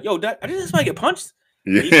head, and like, yo, I just want to get punched.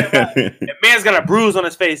 Yeah. The man's got a bruise on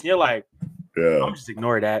his face, and you're like, I'm just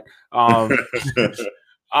ignore that.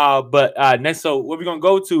 But next, so what we're gonna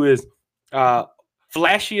go to is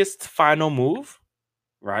flashiest final move,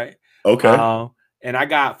 right? Okay. And I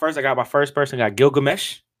got my first person. I got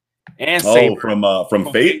Gilgamesh and Saber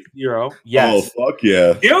from Fate Zero. Yes. Oh fuck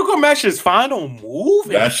yeah! Gilgamesh's final move.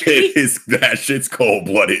 That shit's cold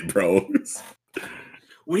blooded, bro.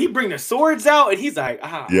 When he bring the swords out and he's like,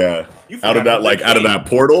 yeah, out of that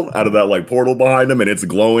portal behind him, and it's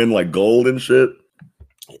glowing like gold and shit.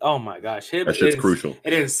 Oh my gosh, that shit's crucial.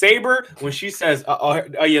 And then Saber, when she says,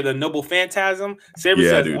 the noble phantasm, Saber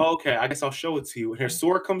says, okay, I guess I'll show it to you. And her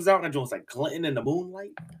sword comes out and the joint's like glinting in the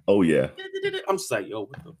moonlight. Oh yeah. I'm just like, yo,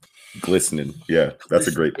 what the glistening. Yeah, that's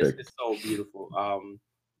a great pick. It's so beautiful. I'm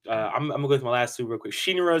gonna go to my last 2 real quick.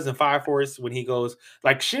 Shinra's and Fire Force when he goes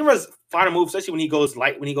like Shinra's final move, especially when he goes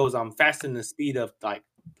faster than the speed of like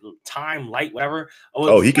time, light, whatever.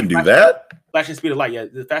 He can do that. Flashing speed of light, yeah.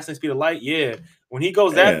 The faster speed of light, yeah. When he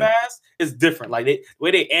goes that fast, it's different. Like the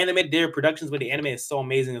way they animate their productions, where they animate is so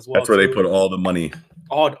amazing as well. That's where they put all the money.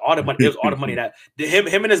 All the money. It was all the money that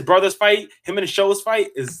him and his brothers fight, him and Sho's fight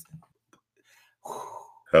is.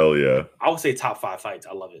 Hell yeah! I would say top 5 fights.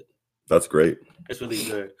 I love it. That's great. It's really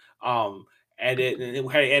good. And it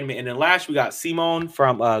had an anime, and then last we got Simone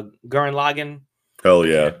from Gurren Lagann. Hell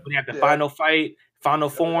yeah! We have the final fight, final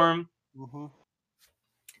form. Mm-hmm.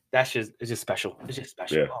 It's just special. It's just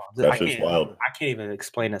special. Yeah, that's just wild. I can't even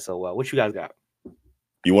explain that so well. What you guys got?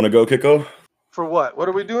 You want to go, Kiko? For what? What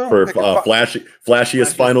are we doing? For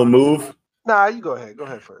flashiest final move? Nah, you go ahead. Go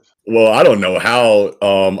ahead first. Well, I don't know how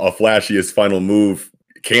a flashiest final move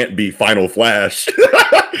can't be Final Flash.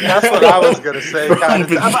 That's what I was gonna say.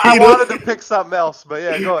 I wanted to pick something else, but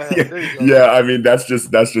yeah, go ahead. There you go. Yeah, I mean that's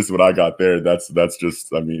just what I got there. That's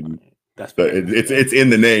just I mean. It's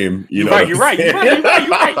in the name, You're right.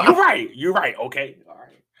 Okay, all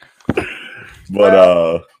right. But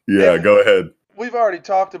go ahead. We've already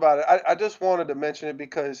talked about it. I just wanted to mention it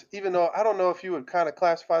because even though I don't know if you would kind of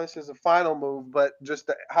classify this as a final move, but just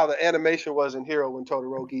how the animation was in Hero when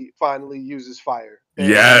Todoroki finally uses fire.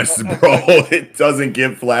 Yes, bro. It doesn't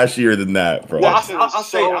get flashier than that, bro. Well, I'll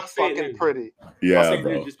say fucking pretty. Yeah,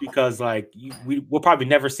 bro. Just because like we'll probably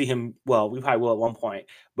never see him. Well, we probably will at one point,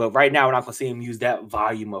 but right now we're not gonna see him use that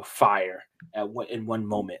volume of fire in one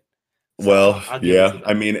moment. So well, yeah.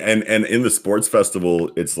 I mean, and in the sports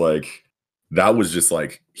festival, it's like that was just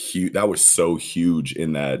like huge. That was so huge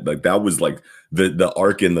in that. Like that was like the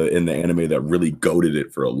arc in the anime that really goated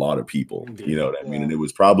it for a lot of people. You know what I mean? And it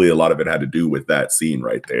was probably a lot of it had to do with that scene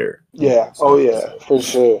right there. Yeah. Oh yeah, for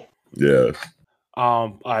sure. Yeah.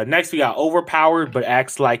 Next we got Overpowered but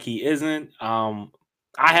acts like he isn't. I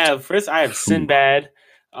have Sinbad.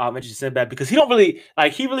 mention Sinbad because he don't really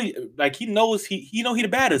like. He knows he the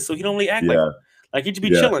baddest, so he don't really act like. Like he just be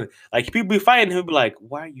chilling. Like people be fighting, he'll be like,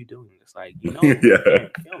 "Why are you doing this?" Like you can't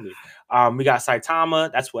kill me. We got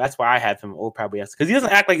Saitama. That's why I have him overpowered because he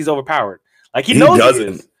doesn't act like he's overpowered. Like he knows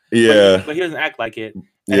doesn't. He is, yeah, but he doesn't act like it.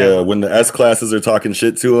 Yeah, when the S classes are talking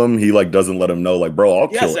shit to him, he like doesn't let him know, like, bro, I'll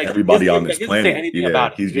kill everybody on this planet. Yeah,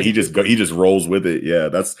 he just rolls with it. Yeah,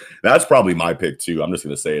 that's probably my pick too. I'm just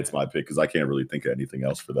gonna say it's my pick because I can't really think of anything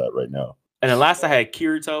else for that right now. And then last I had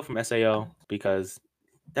Kirito from SAO because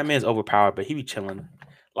that man's overpowered, but he be chilling.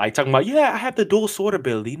 Like talking about, I have the dual sword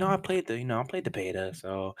ability. I played the beta,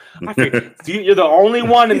 so I figured you're the only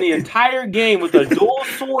one in the entire game with a dual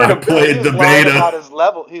sword ability. Played the beta. About his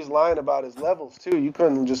level. He's lying about his levels too. You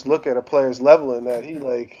couldn't just look at a player's level in that. He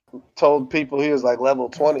like told people he was like level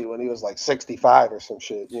 20 when he was like 65 or some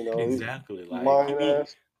shit. You know, exactly. Like lying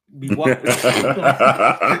ass. Be walking.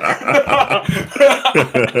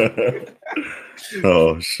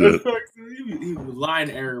 Oh shit! He was lying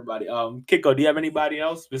to everybody. Kiko, do you have anybody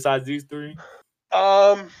else besides these three?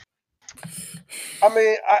 I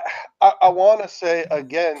mean, I want to say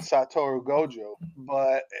again Satoru Gojo,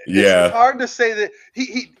 but it's hard to say that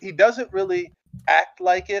he doesn't really act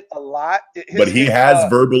like it a lot. But he has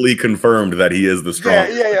verbally confirmed that he is the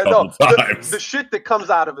strongest. The shit that comes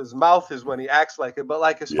out of his mouth is when he acts like it. But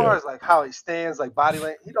like as far as like how he stands, like body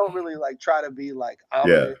language, he don't really like try to be like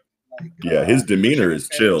ominous. Like, his demeanor is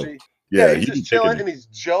chill. Yeah, he's just chilling and he's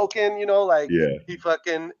joking, like he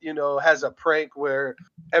fucking, has a prank where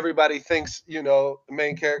everybody thinks, the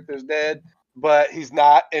main character's dead, but he's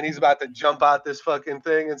not, and he's about to jump out this fucking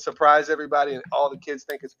thing and surprise everybody, and all the kids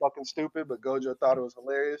think it's fucking stupid, but Gojo thought it was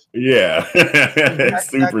hilarious. Yeah,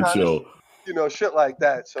 super chill. Shit like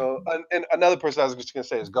that. So, and another person I was just gonna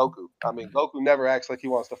say is Goku. I mean, Goku never acts like he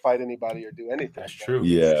wants to fight anybody or do anything. That's true.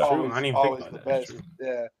 Yeah, always the best.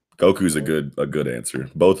 Yeah. Goku's a good answer.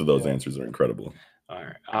 Both of those answers are incredible. All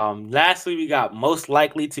right. Lastly, we got most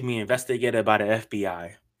likely to be investigated by the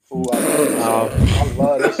FBI. Ooh, I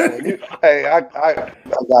love this one. Hey, I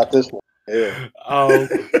got this one. Yeah.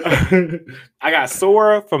 I got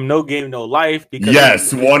Sora from No Game No Life because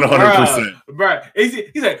 100%. Bro,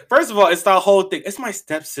 he said, first of all, it's the whole thing. It's my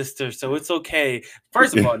stepsister, so it's okay.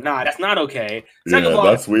 First of all, that's not okay. Second of all,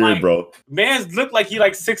 that's weird, bro. Man's look like he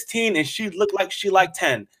like 16 and she looked like she like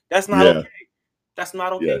 10. That's not okay. That's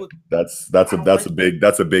not okay.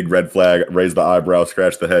 That's a big red flag. Raise the eyebrow,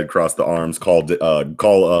 scratch the head, cross the arms. Call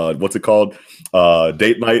what's it called?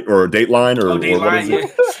 Date night or Dateline or what is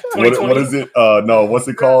it? What is it? No, what's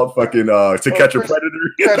it called? Fucking To Catch a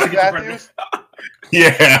Predator.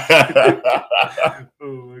 Yeah.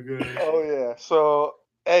 Oh my god. Oh yeah. So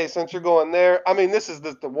hey, since you're going there, I mean, this is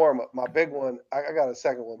the warm up. My big one, I got a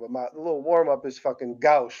second one, but my little warm up is fucking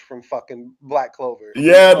Gauche from fucking Black Clover.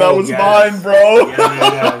 Yeah, that was mine, bro.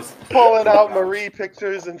 Yes. Pulling out Marie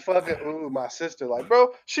pictures and fucking my sister, like, bro,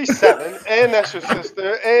 she's 7, and that's your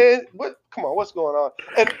sister, and what? Come on, what's going on?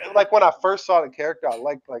 And like when I first saw the character, I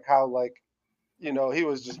liked like how like, he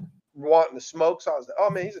was just wanting to smoke, so I was like,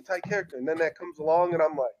 oh man, he's a tight character, and then that comes along, and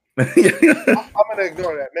I'm like. I'm gonna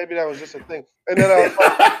ignore that. Maybe that was just a thing. And then I was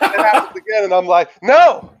like, it happens again, and I'm like,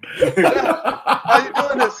 no, how you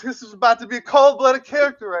doing this? This is about to be a cold-blooded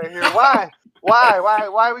character right here. Why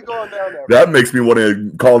are we going down there? That makes me want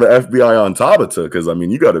to call the FBI on Tabata because I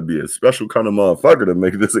mean, you got to be a special kind of motherfucker to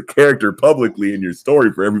make this a character publicly in your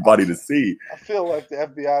story for everybody to see. I feel like the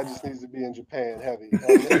FBI just needs to be in Japan heavy.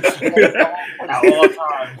 At all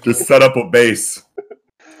times. Just set up a base.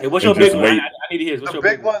 Hey, what's your big one? I need to hear. What's your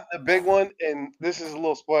big one? The big one, and this is a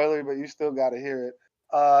little spoiler, but you still got to hear it.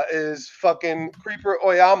 Is fucking Creeper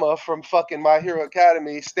Oyama from fucking My Hero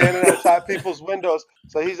Academy standing outside people's windows.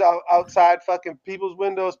 So he's outside fucking people's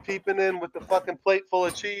windows, peeping in with the fucking plate full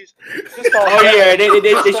of cheese. They showed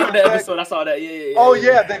the episode. I saw that. Yeah. Oh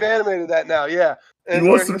yeah, they've animated that now. Yeah. And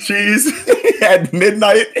you want some cheese at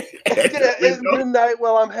midnight? It's midnight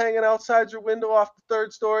while I'm hanging outside your window off the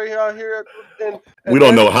 3rd story out here. And we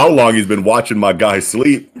don't know how long he's been watching my guy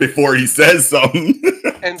sleep before he says something.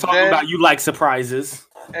 And talking about you like surprises.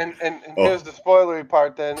 And here's the spoilery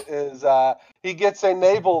part then is he gets a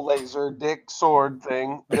navel laser dick sword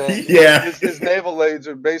thing. That his navel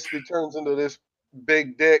laser basically turns into this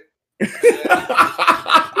big dick.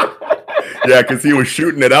 Yeah, because he was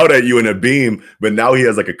shooting it out at you in a beam, but now he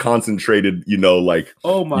has like a concentrated, like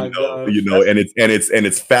oh my god, and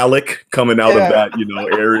it's phallic coming out of that,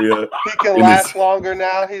 area. He can last longer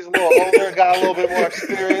now. He's a little older, got a little bit more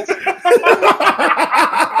experience.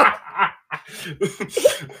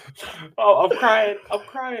 Oh, I'm crying. Oh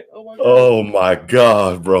my god. Oh my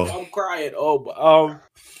god, bro. I'm crying.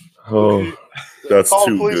 Oh, that's Call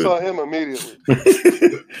too police good. on him immediately.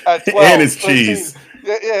 At 12, And his 13. cheese.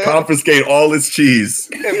 Yeah. Confiscate all his cheese.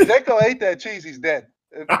 If Deco ate that cheese, he's dead.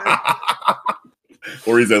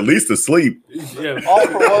 Or he's at least asleep. Yeah. All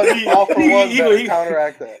for one. He Better he-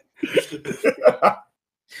 counteract that.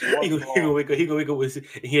 He gonna wake up with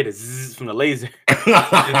he hear the zzz from the laser.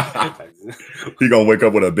 He gonna wake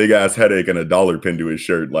up with a big ass headache and a dollar pinned to his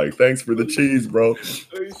shirt. Like, thanks for the cheese, bro.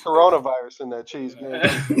 Coronavirus in that cheese, man.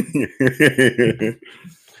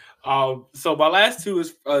 So my last two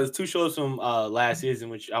is two shows from last season,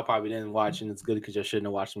 which I probably didn't watch, and it's good because I shouldn't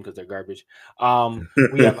have watched them because they're garbage.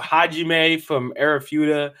 We have Hajime from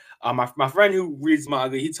Arafuda. My friend who reads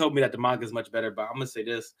manga, he told me that the manga is much better, but I'm gonna say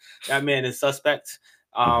this: that man is suspect.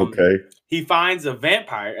 Okay. He finds a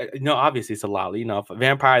vampire. Obviously it's a lolly. A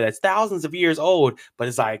vampire that's thousands of years old, but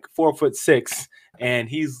it's like 4'6", and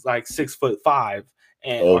he's like 6'5".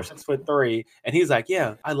 Or 6'3", and he's like,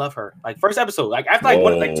 "Yeah, I love her." Like first episode, like after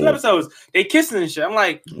like 2 episodes, they kissing and shit. I'm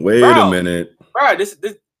like, wait a minute, bro, this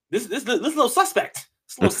little suspect,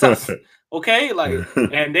 this little sus, okay? Like,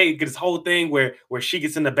 and they get this whole thing where she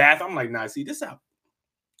gets in the bath. I'm like, nah, see this out.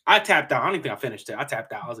 I tapped out. I don't even think I finished it. I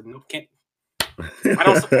tapped out. I was like, no, can't. I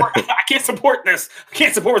don't support. I can't support this. I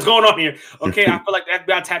can't support what's going on here. Okay, I feel like the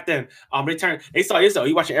FBI tapped in. They saw this.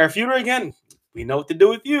 You watching Arafuda again? We know what to do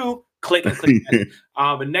with you. Click and click.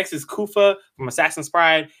 But next is Kufa from Assassin's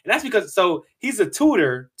Pride, and that's because he's a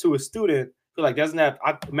tutor to a student who doesn't have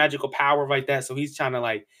magical power like that. So he's trying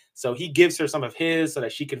to so he gives her some of his so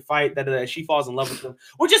that she can fight. That she falls in love with him,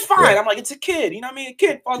 which is fine. Yeah. I'm like, it's a kid, you know what I mean? A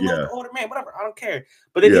kid falls in love with an older man, whatever. I don't care.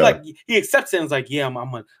 But then he accepts it and is like, yeah,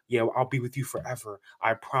 I'll be with you forever.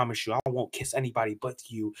 I promise you, I won't kiss anybody but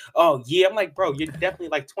you. Oh yeah, I'm like, bro, you're definitely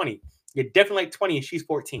 20. You're definitely 20 and she's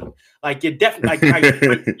 14. Like you're definitely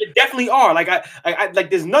you definitely are. I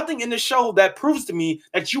there's nothing in the show that proves to me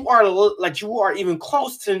that you are even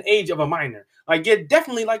close to an age of a minor. Like you're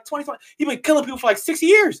definitely 20. You've been killing people for 6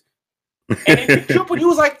 years. And they picked you up when you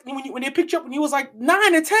was when they picked you up when you was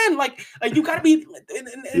 9 or 10. Like you gotta be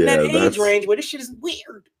in that age range where this shit is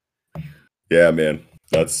weird. Yeah, man.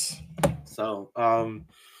 That's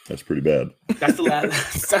pretty bad. That's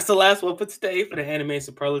the last one for today for the anime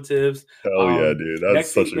superlatives. Hell yeah, dude.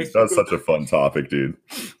 That's such a fun topic, dude.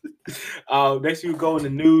 Next we go in the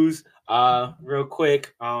news. Real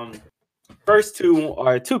quick. First two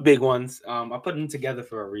are two big ones. I put them together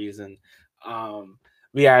for a reason.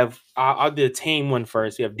 We have I'll do the tame one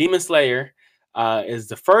first. We have Demon Slayer is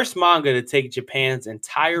the first manga to take Japan's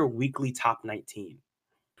entire weekly top 19.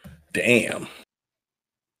 Damn.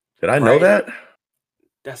 Did I know that?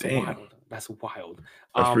 That's wild. That's wild.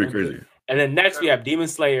 That's pretty crazy. And then next we have Demon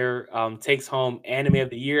Slayer takes home Anime of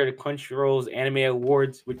the Year at the Crunchyroll's Anime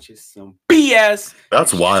Awards, which is some BS.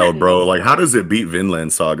 That's wild, bro. How does it beat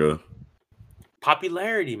Vinland Saga?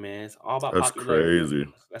 Popularity, man. It's all about That's popularity.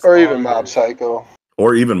 Crazy. Or even Mob Psycho.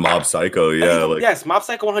 Or even Mob Psycho, yeah. Yes, Mob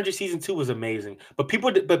Psycho 100 season 2 was amazing, but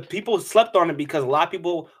people slept on it because a lot of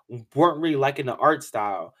people weren't really liking the art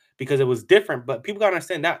style because it was different. But people gotta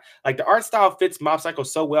understand that the art style fits Mob Psycho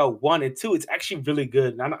so well. 1 and 2, it's actually really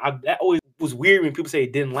good. And that always was weird when people say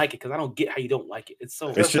they didn't like it because I don't get how you don't like it. It's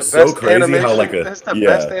just so crazy how that's the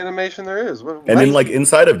best animation there is. And then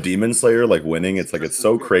inside of Demon Slayer, winning, it's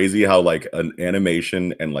so crazy how an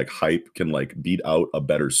animation and hype can beat out a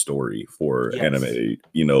better story for anime,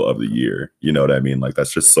 of the year. You know what I mean?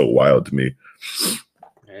 That's just so wild to me.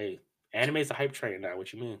 Hey, anime's a hype train now.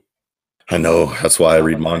 What you mean? I know. That's why I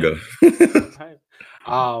read manga.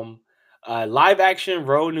 Live action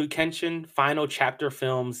Rurouni Kenshin final chapter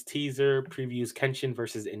films teaser previews Kenshin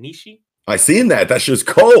versus Inishi. I seen that. That's just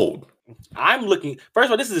cold. I'm looking. First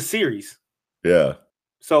of all, this is a series. Yeah.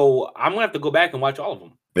 So I'm gonna have to go back and watch all of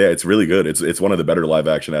them. Yeah, it's really good. It's one of the better live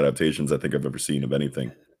action adaptations I think I've ever seen of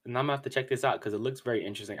anything. And I'm gonna have to check this out because it looks very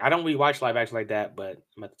interesting. I don't really watch live action like that, but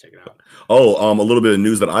I'm gonna have to check it out. Oh, a little bit of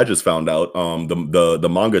news that I just found out. The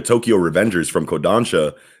manga Tokyo Revengers from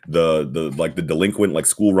Kodansha, the delinquent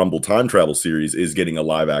school rumble time travel series is getting a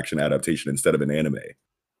live action adaptation instead of an anime.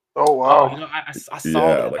 Oh wow! I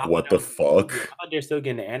saw that. What the fuck? They're still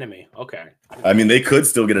getting the anime. Okay. I mean, they could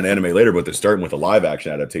still get an anime later, but they're starting with a live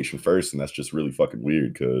action adaptation first, and that's just really fucking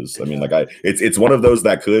weird. Because it's one of those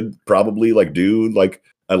that could probably do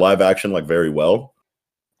a live action very well,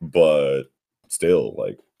 but still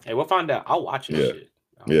Hey, we'll find out. I'll watch it.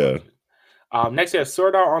 Yeah. Next we have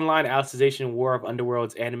Sword Art Online Alicization War of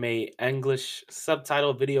Underworlds anime English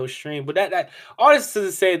subtitle video stream. But that all this is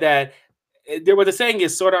to say that there was a saying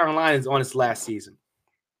is Sword Art Online is on its last season.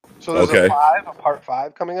 So there's a part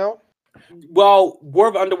 5 coming out? Well, War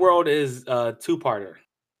of Underworld is a 2-parter.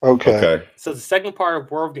 Okay. So the second part of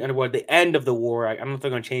War of the Underworld, the end of the war, I don't know if they're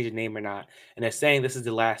going to change the name or not, and they're saying this is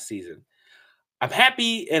the last season. I'm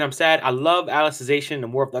happy and I'm sad. I love Alicization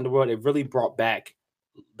and War of the Underworld. It really brought back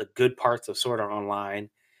the good parts of Sword Art Online,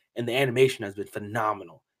 and the animation has been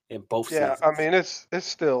phenomenal in both Yeah, seasons. I mean it's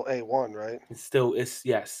still A1, right? It's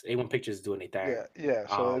yes, A1 Pictures is doing their thing. Yeah.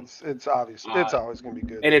 So it's obvious. It's always gonna be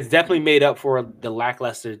good. And it's definitely made up for the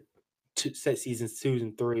lackluster set seasons 2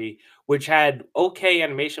 and 3, which had okay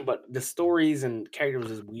animation, but the stories and characters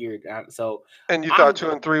was weird. So And you I'm thought 2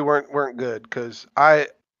 and 3 weren't good because I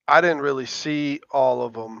didn't really see all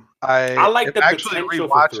of them. I like am the actually potential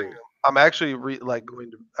for rewatching 3. them. I'm actually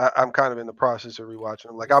going to. I'm kind of in the process of rewatching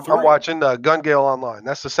them. Like I'm 3 watching Gun Gale Online.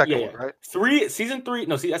 That's the second yeah. one, right? Season 3.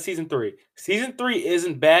 No, see that's season 3. Season 3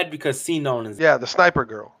 isn't bad because Sinon is Yeah, the sniper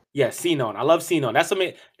girl. yeah, Sinon. I love Sinon. That's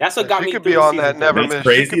what got She me could through be on season that 3. Never It's Miss. She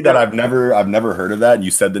crazy could that be I've never heard of that, and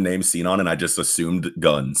you said the name Xenon, and I just assumed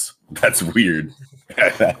guns. That's weird.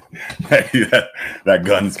 that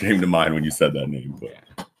guns came to mind when you said that name.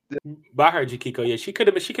 But I heard you, Kiko. Yeah, she could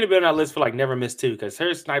have been on that list for like Never Miss 2 because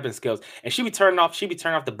her sniping skills, and she be turning off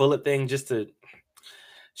the bullet thing just to.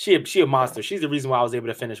 She a monster. She's the reason why I was able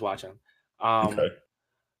to finish watching. Okay.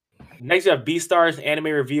 Next you have Beastars Anime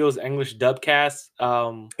Reveals English Dubcast.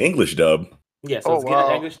 English dub. Yeah, so it's getting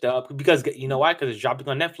an English dub because you know why? Because it's dropping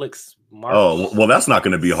on Netflix. Well, that's not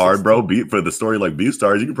going to be hard, bro. For the story like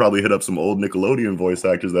Beastars, you can probably hit up some old Nickelodeon voice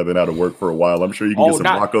actors that have been out of work for a while. I'm sure you can get some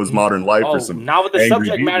Rocko's Modern Life or some. Not with the Angry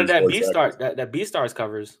subject matter Beavers that Beastars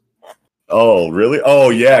covers. Oh, really? Oh,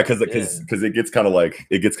 yeah, because it gets kind of like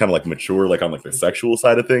mature, like on like the sexual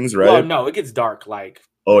side of things, right? Well, no, it gets dark. Like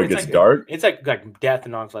it gets dark. It's like death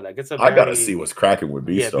and all like that. I gotta see what's cracking with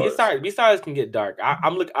Beastars. Yeah, Beastars can get dark.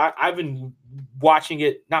 I've been watching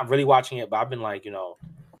it, not really watching it, but I've been like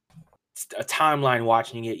a timeline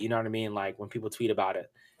watching it. You know what I mean? Like when people tweet about it,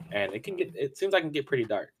 and it seems like it can get pretty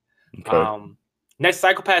dark. Okay. Next,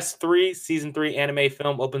 Psycho-Pass 3 season 3 anime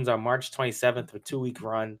film opens on March 27th for a 2-week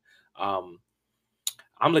run. I'm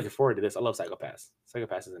looking forward to this. I love Psycho-Pass.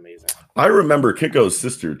 Psycho-Pass is amazing. I remember Kiko's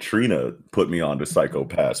sister Trina put me on to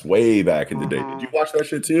Psycho-Pass way back in the day. Did you watch that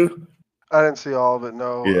shit too? I didn't see all of it.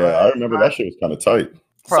 No. Yeah, I remember that shit was kind of tight.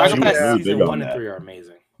 Psycho-Pass season 1 and 3 are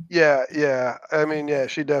amazing. Yeah. I mean, yeah,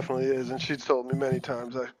 she definitely is, and she told me many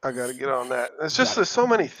times I got to get on that. It's just there's so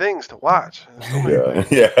many things to watch.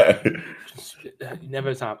 Yeah.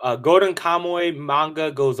 Never time. Golden Kamuy manga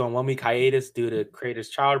goes on 1-week hiatus due to creator's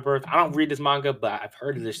childbirth. I don't read this manga, but I've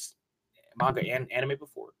heard of this manga and anime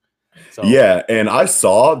before. So yeah, and I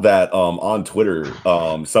saw that on Twitter.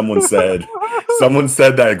 Someone said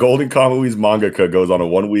that Golden Kamuy's mangaka goes on a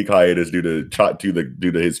 1-week hiatus due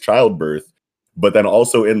to his childbirth. But then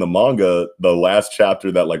also in the manga, the last chapter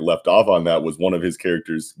that like left off on that was one of his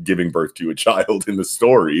characters giving birth to a child in the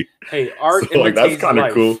story. Hey, art so, like that's kind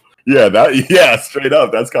of cool. Yeah, straight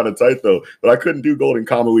up. That's kind of tight though. But I couldn't do Golden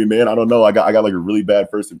Kamuy, man. I don't know. I got like a really bad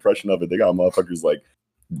first impression of it. They got motherfuckers like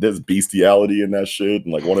there's bestiality in that shit,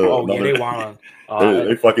 and like one of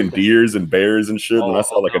they fucking deers and bears and shit. And I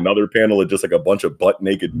saw like another panel of just like a bunch of butt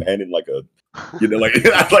naked men in like a like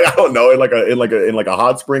I don't know, in like a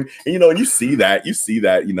hot spring. And and you see that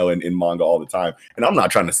in manga all the time. And I'm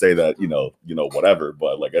not trying to say that whatever,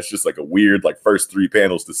 but like it's just like a weird like first 3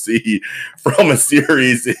 panels to see from a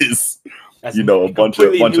series is a bunch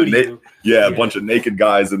of naked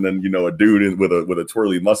guys, and then a dude with a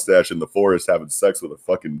twirly mustache in the forest having sex with a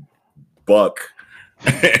fucking buck.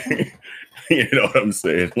 You know what I'm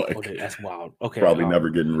saying? Like, okay, that's wild. Okay, probably never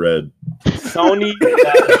getting read. Sony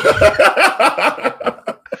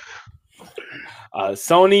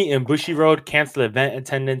and Bushiroad canceled event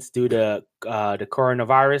attendance due to the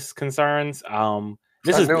coronavirus concerns.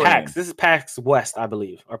 This is PAX. This is PAX West, I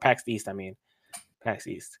believe, or PAX East. I mean, PAX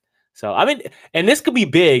East. So I mean, and this could be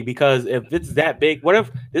big because if it's that big, what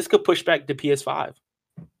if this could push back to PS5?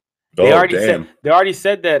 They already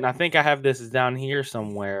said that, and I think I have this down here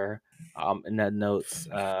somewhere. In that notes,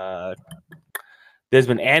 there's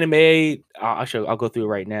been anime. I'll go through it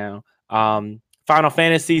right now. Final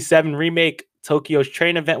Fantasy VII Remake Tokyo's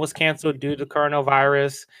train event was canceled due to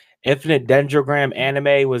coronavirus. Infinite Dendrogram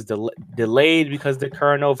anime was delayed because of the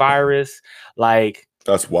coronavirus. Like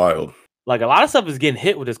that's wild. Like a lot of stuff is getting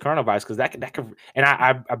hit with this coronavirus because that could, and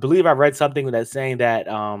I believe I read something that's saying that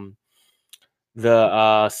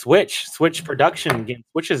the Switch production getting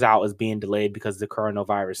Switches out is being delayed because of the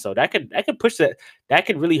coronavirus. So that could push that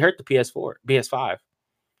could really hurt the PS5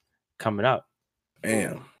 coming up.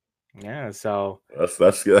 Damn. Yeah, so That's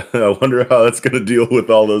I wonder how that's gonna deal with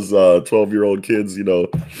all those 12-year-old kids,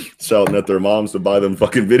 shouting at their moms to buy them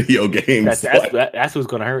fucking video games. that's what's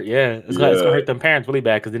gonna hurt. Yeah, it's gonna hurt them parents really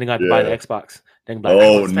bad because then they got to buy the Yeah. Xbox. They can buy, I don't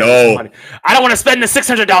Oh wanna spend this no. money. I don't want to spend the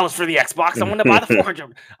 $600 for the Xbox. I want to buy the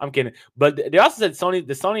 400. I'm kidding. But they also said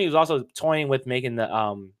Sony was also toying with making the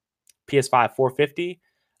PS5 450.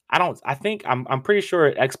 I'm pretty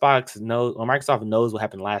sure Xbox knows or Microsoft knows what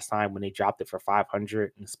happened last time when they dropped it for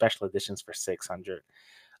 500 and special editions for 600.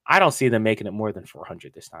 I don't see them making it more than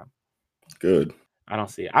 400 this time. Good. I don't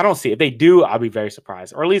see it. If they do, I'll be very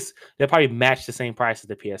surprised. Or at least they'll probably match the same price as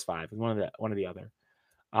the PS5. One or the other.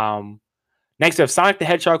 Next we have Sonic the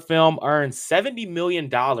Hedgehog film earned $70 million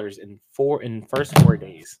in first 4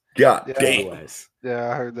 days. God damn.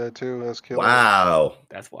 Yeah, I heard that too. That's killer. Wow.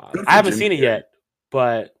 That's wild. I haven't seen it yet,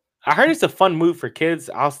 but I heard it's a fun move for kids.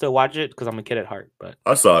 I'll still watch it because I'm a kid at heart. But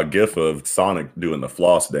I saw a GIF of Sonic doing the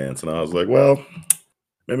floss dance, and I was like, well,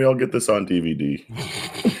 maybe I'll get this on DVD.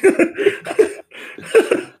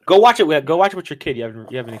 Go watch it. Go watch it with your kid. You have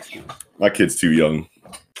an excuse. My kid's too young.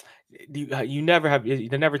 You never have.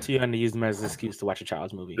 They're never too young to use them as an excuse to watch a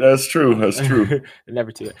child's movie. That's true. They're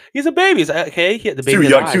never too young. He's a baby. He's okay. The baby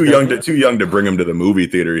too young to bring him to the movie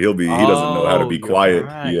theater. He doesn't know how to be quiet.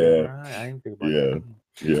 Right, yeah. Right. I didn't think about that.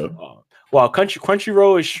 Yeah. Well,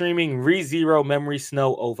 Crunchyroll is streaming ReZero Memory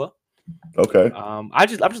Snow OVA. Okay. I'm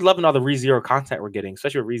just loving all the ReZero content we're getting,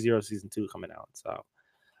 especially with ReZero season 2 coming out. So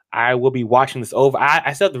I will be watching this over.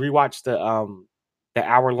 I still have to rewatch the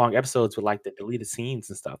hour-long episodes with like the deleted scenes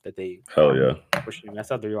and stuff that they hell yeah. I still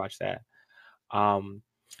have to rewatch that.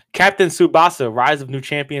 Captain Tsubasa Rise of New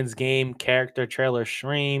Champions game character trailer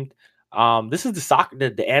streamed. This is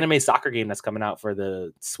the anime soccer game that's coming out for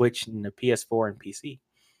the Switch and the PS4 and PC.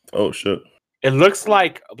 Oh shit! It looks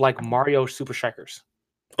like Mario Super Strikers.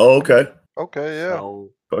 Oh okay. Okay, yeah. So,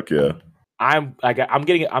 fuck yeah.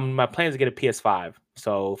 My plan is to get a PS5.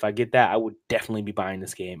 So if I get that, I would definitely be buying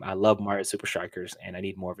this game. I love Mario Super Strikers, and I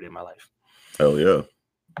need more of it in my life. Hell yeah.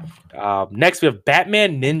 Next, we have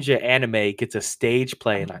Batman Ninja anime gets a stage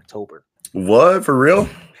play in October. What, for real?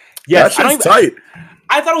 Yes, that's tight.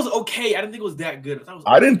 I thought it was okay. I didn't think it was that good.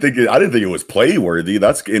 I didn't think it was play worthy.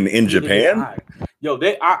 That's in Japan. Yo,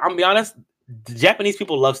 I'm gonna be honest. The Japanese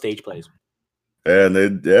people love stage plays. And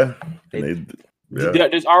there's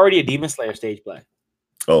already a Demon Slayer stage play.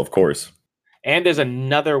 Oh, of course. And there's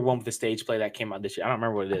another one with the stage play that came out this year. I don't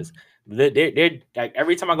remember what it is. They're like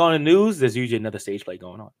every time I go on the news, there's usually another stage play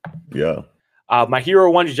going on. Yeah. My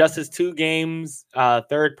Hero 1 Justice 2 games,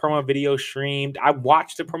 third promo video streamed. I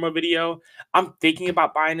watched the promo video. I'm thinking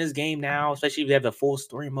about buying this game now, especially if they have the full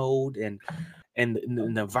story mode and the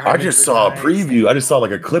environment. I just saw a preview. I just saw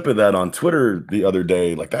like a clip of that on Twitter the other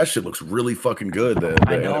day. Like that shit looks really fucking good. The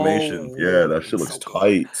animation. Yeah, that shit looks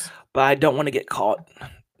tight. But I don't want to get caught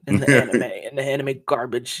in the anime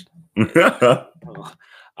garbage. And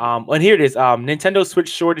here it is. Nintendo Switch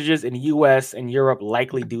shortages in the US and Europe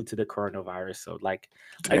likely due to the coronavirus. So like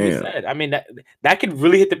we said, I mean that could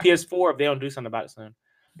really hit the PS4 if they don't do something about it soon.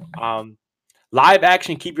 Live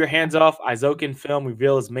action Keep Your Hands Off Izoken film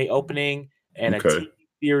reveals May opening and a TV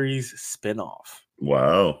series spinoff.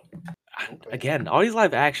 Wow. Again, all these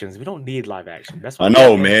live actions, we don't need live action. That's what I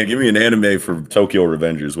know, man. Give me an anime for Tokyo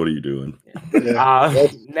Revengers. What are you doing? Yeah.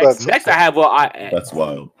 Next I have that's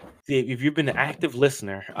wild. See, if you've been an active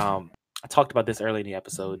listener, I talked about this early in the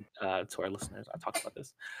episode to our listeners. I talked about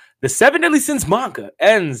this. The Seven Deadly Sins manga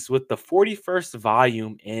ends with the 41st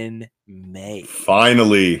volume in May.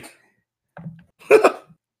 Finally.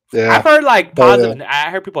 Yeah. I've heard like positive. Yeah.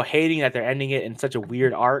 I heard people hating that they're ending it in such a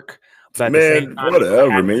weird arc. But man,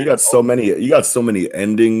 whatever, man. You got so many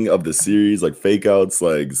ending of the series, like fake outs.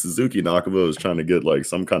 Like Suzuki Nakaba is trying to get like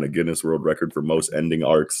some kind of Guinness World Record for most ending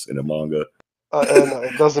arcs in a manga. And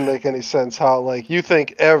it doesn't make any sense how like you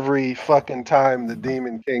think every fucking time the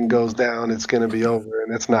Demon King goes down, it's gonna be over,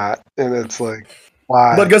 and it's not. And it's like,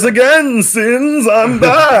 why? But because again, Sins, I'm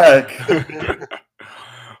back.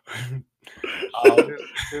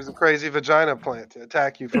 There's a crazy vagina plant to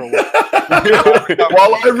attack you for a while.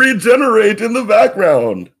 While I regenerate in the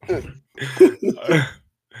background.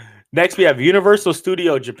 Next, we have Universal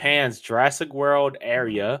Studio Japan's Jurassic World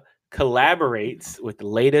area collaborates with the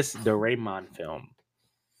latest Doraemon film.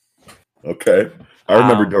 Okay. I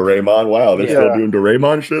remember Doraemon. Wow, they're still doing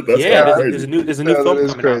Doraemon shit? That's crazy. There's a new film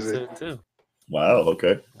coming out too. Wow,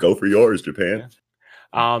 okay. Go for yours, Japan.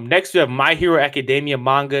 Yeah. Next, we have My Hero Academia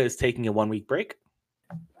manga is taking a 1-week break.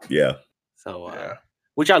 Yeah. So,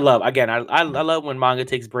 which I love. Again, I love when manga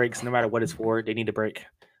takes breaks, no matter what it's for. They need a break.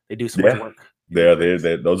 They do so much work.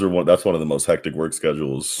 Those are that's one of the most hectic work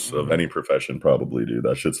schedules of any profession, probably, dude.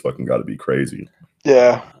 That shit's fucking got to be crazy.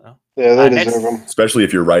 Yeah, they deserve them, especially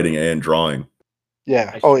if you're writing and drawing.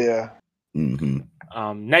 Yeah. Oh yeah.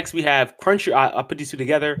 Next we have Crunchyroll. I'll put these two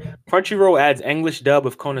together. Crunchyroll adds English dub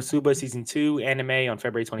of Konosuba season 2 anime on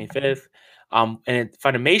February 25th. And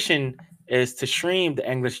Funimation is to stream the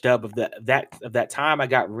English dub of that time. I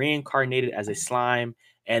got reincarnated as a slime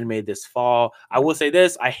anime this fall. I will say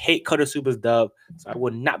this: I hate Konosuba's dub, so I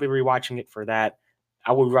will not be rewatching it for that.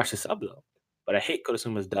 I will rewatch the sub though, but I hate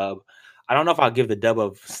Konosuba's dub. I don't know if I'll give the dub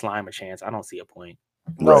of Slime a chance. I don't see a point.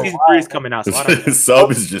 No, season 3 is coming out, so I don't know.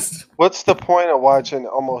 Sub is just. What's the point of watching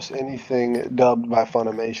almost anything dubbed by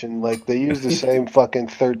Funimation? Like they use the same fucking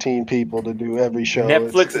 13 people to do every show.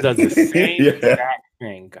 Netflix does the same exact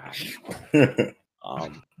thing, gosh.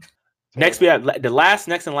 Next we have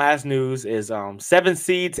next and last news is Seven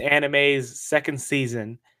Seeds Anime's second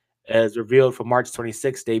season is revealed for March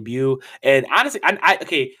 26th debut. And honestly,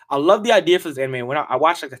 I love the idea for this anime. When I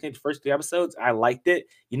watched, like, I think the first 3 episodes, I liked it.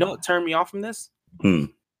 You know what turned me off from this? The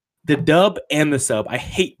dub and the sub. I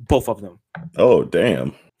hate both of them. Oh,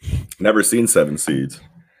 damn. Never seen Seven Seeds.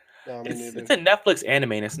 No, it's a Netflix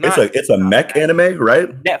anime. And it's a mech anime, right?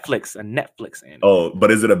 A Netflix anime. Oh,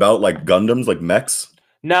 but is it about like Gundams, like mechs?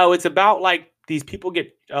 No, it's about like these people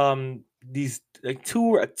get these like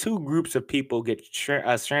two groups of people get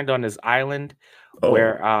stranded on this island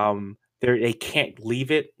where they can't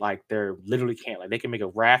leave it. Like they're literally can't. Like they can make a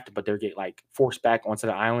raft, but they get like forced back onto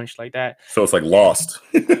the island, shit like that. So it's like Lost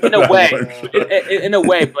in a way. in a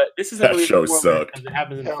way, but this isn't really show sucked. Because it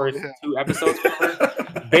happens in the first 2 episodes.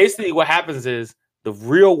 Basically, what happens is the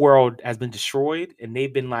real world has been destroyed, and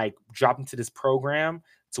they've been like dropped into this program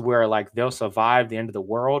to where like they'll survive the end of the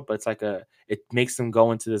world, but it's like it makes them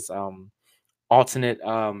go into this alternate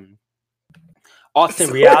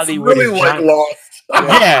reality where really like Lost.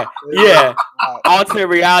 yeah. Alternate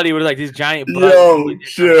reality where like these giant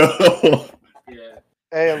chill.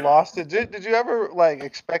 Hey, Lost, did you ever like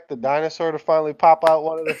expect the dinosaur to finally pop out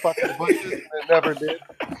one of the fucking bushes? It never did.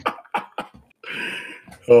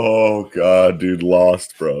 Oh god, dude,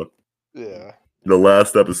 Lost, bro. Yeah. The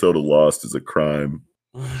last episode of Lost is a crime.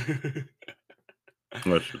 That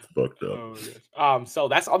shit's fucked up. Oh, yes. So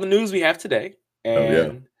that's all the news we have today.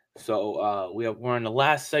 And so we're in the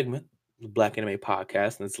last segment of the Black Anime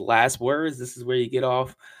Podcast, and it's last words. This is where you get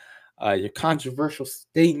off your controversial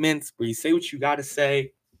statements, where you say what you gotta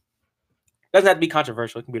say. Doesn't have to be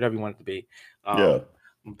controversial, it can be whatever you want it to be.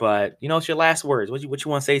 But it's your last words. What you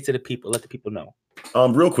want to say to the people? Let the people know.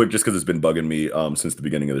 Real quick, just because it's been bugging me since the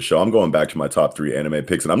beginning of the show, I'm going back to my top 3 anime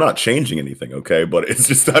picks, and I'm not changing anything, okay? But it's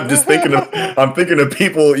just I'm thinking of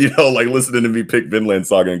people, like listening to me pick Vinland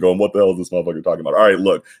Saga and going, "What the hell is this motherfucker talking about?" All right,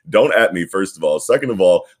 look, don't at me. First of all, second of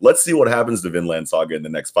all, let's see what happens to Vinland Saga in the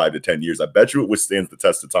next 5 to 10 years. I bet you it withstands the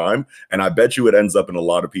test of time, and I bet you it ends up in a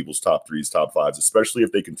lot of people's top 3s, top 5s, especially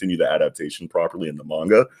if they continue the adaptation properly in the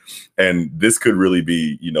manga. And this could really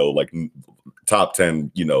be, like top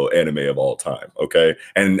 10, anime of all time. Okay.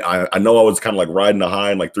 And I know I was kind of like riding the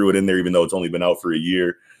high and like threw it in there, even though it's only been out for a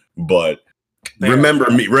year, but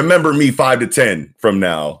remember me 5 to 10 from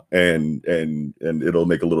now. And it'll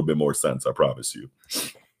make a little bit more sense. I promise you.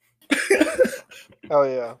 Oh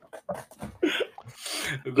yeah.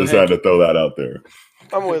 Just had to throw that out there.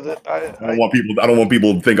 I'm with it. I don't want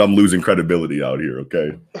people to think I'm losing credibility out here.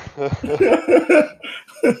 Okay.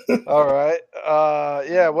 All right.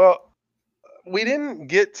 Yeah. Well, we didn't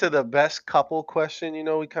get to the best couple question.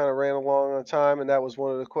 We kind of ran along on time, and that was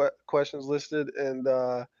one of the questions listed. And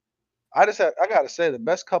I gotta say, the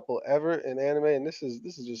best couple ever in anime, and this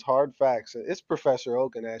is just hard facts. It's Professor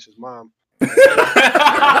Oak and Ash's mom. And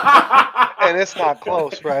it's not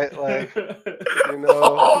close, right? Like,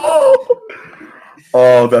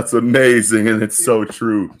 Oh, that's amazing, and it's so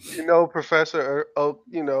true. Professor Oak,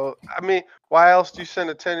 I mean, why else do you send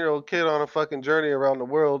a 10-year-old kid on a fucking journey around the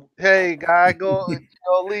world? Hey, guy, go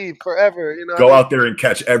leave forever. Go out there and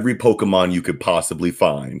catch every Pokemon you could possibly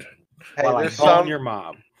find. Hey, there's some your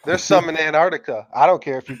mom. There's some in Antarctica. I don't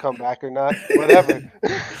care if you come back or not. Whatever.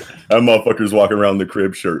 That motherfucker's walking around the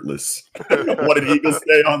crib shirtless. What did Eagle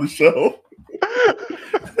say on the show?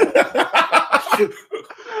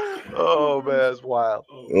 Oh man, it's wild.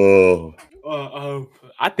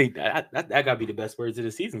 I think that gotta be the best words of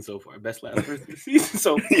the season so far. Best last words of the season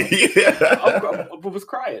so far. Yeah. I was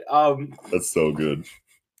crying. That's so good.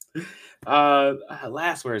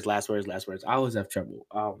 Last words. I always have trouble.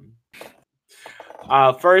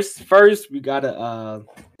 First we gotta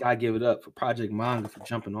Gotta give it up for Project Manga for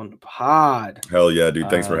jumping on the pod. Hell yeah, dude.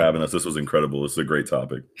 Thanks for having us. This was incredible. This is a great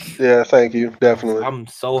topic. Yeah, thank you. Definitely. I'm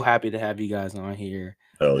so happy to have you guys on here.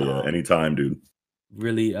 Hell yeah. Anytime, dude.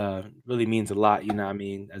 Really means a lot, you know what I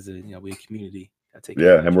mean? As a we a community.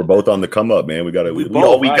 Yeah, and we're both on the come up, man. We got it. We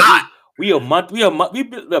got. We a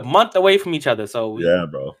month away from each other. So yeah,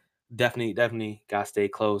 bro. Definitely gotta stay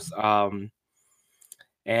close.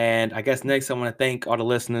 And I guess next I want to thank all the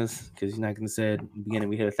listeners because like I said in the beginning,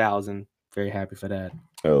 we hit 1,000. Very happy for that.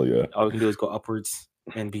 Hell yeah. All we can do is go upwards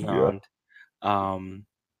and beyond. Yeah.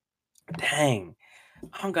 Dang.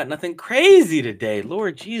 I don't got nothing crazy today.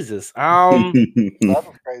 Lord Jesus. Crazy,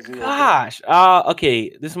 gosh.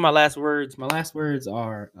 Okay. This is my last words. My last words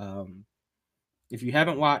are if you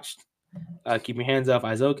haven't watched Keep Your Hands Off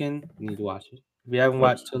Aizoken, you need to watch it. If you haven't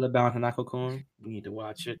watched Toilet Bound Hanako-kun, you need to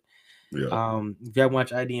watch it. Yeah. If you haven't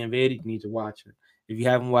watched ID Invaded, you need to watch it. If you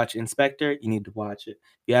haven't watched Inspector, you need to watch it.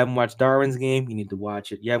 If you haven't watched Darwin's Game, you need to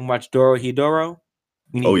watch it. You haven't watched Doro Hidoro,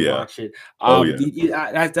 you need to watch it.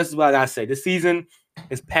 That's what I gotta say. This season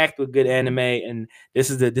is packed with good anime, and this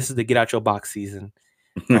is the get out your box season.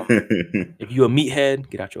 If you a meathead,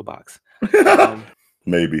 get out your box.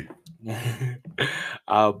 Maybe.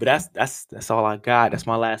 But that's all I got. That's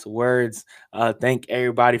my last words. Thank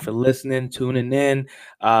everybody for listening, tuning in.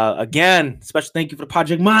 Again, special thank you for the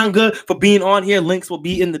Project Manga for being on here. Links will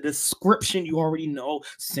be in the description. You already know.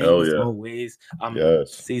 Same as always.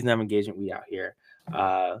 Season of engagement. We out here.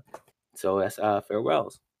 So that's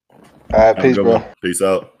farewells. All right, peace, bro. Peace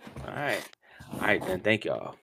out. All right then. Thank y'all.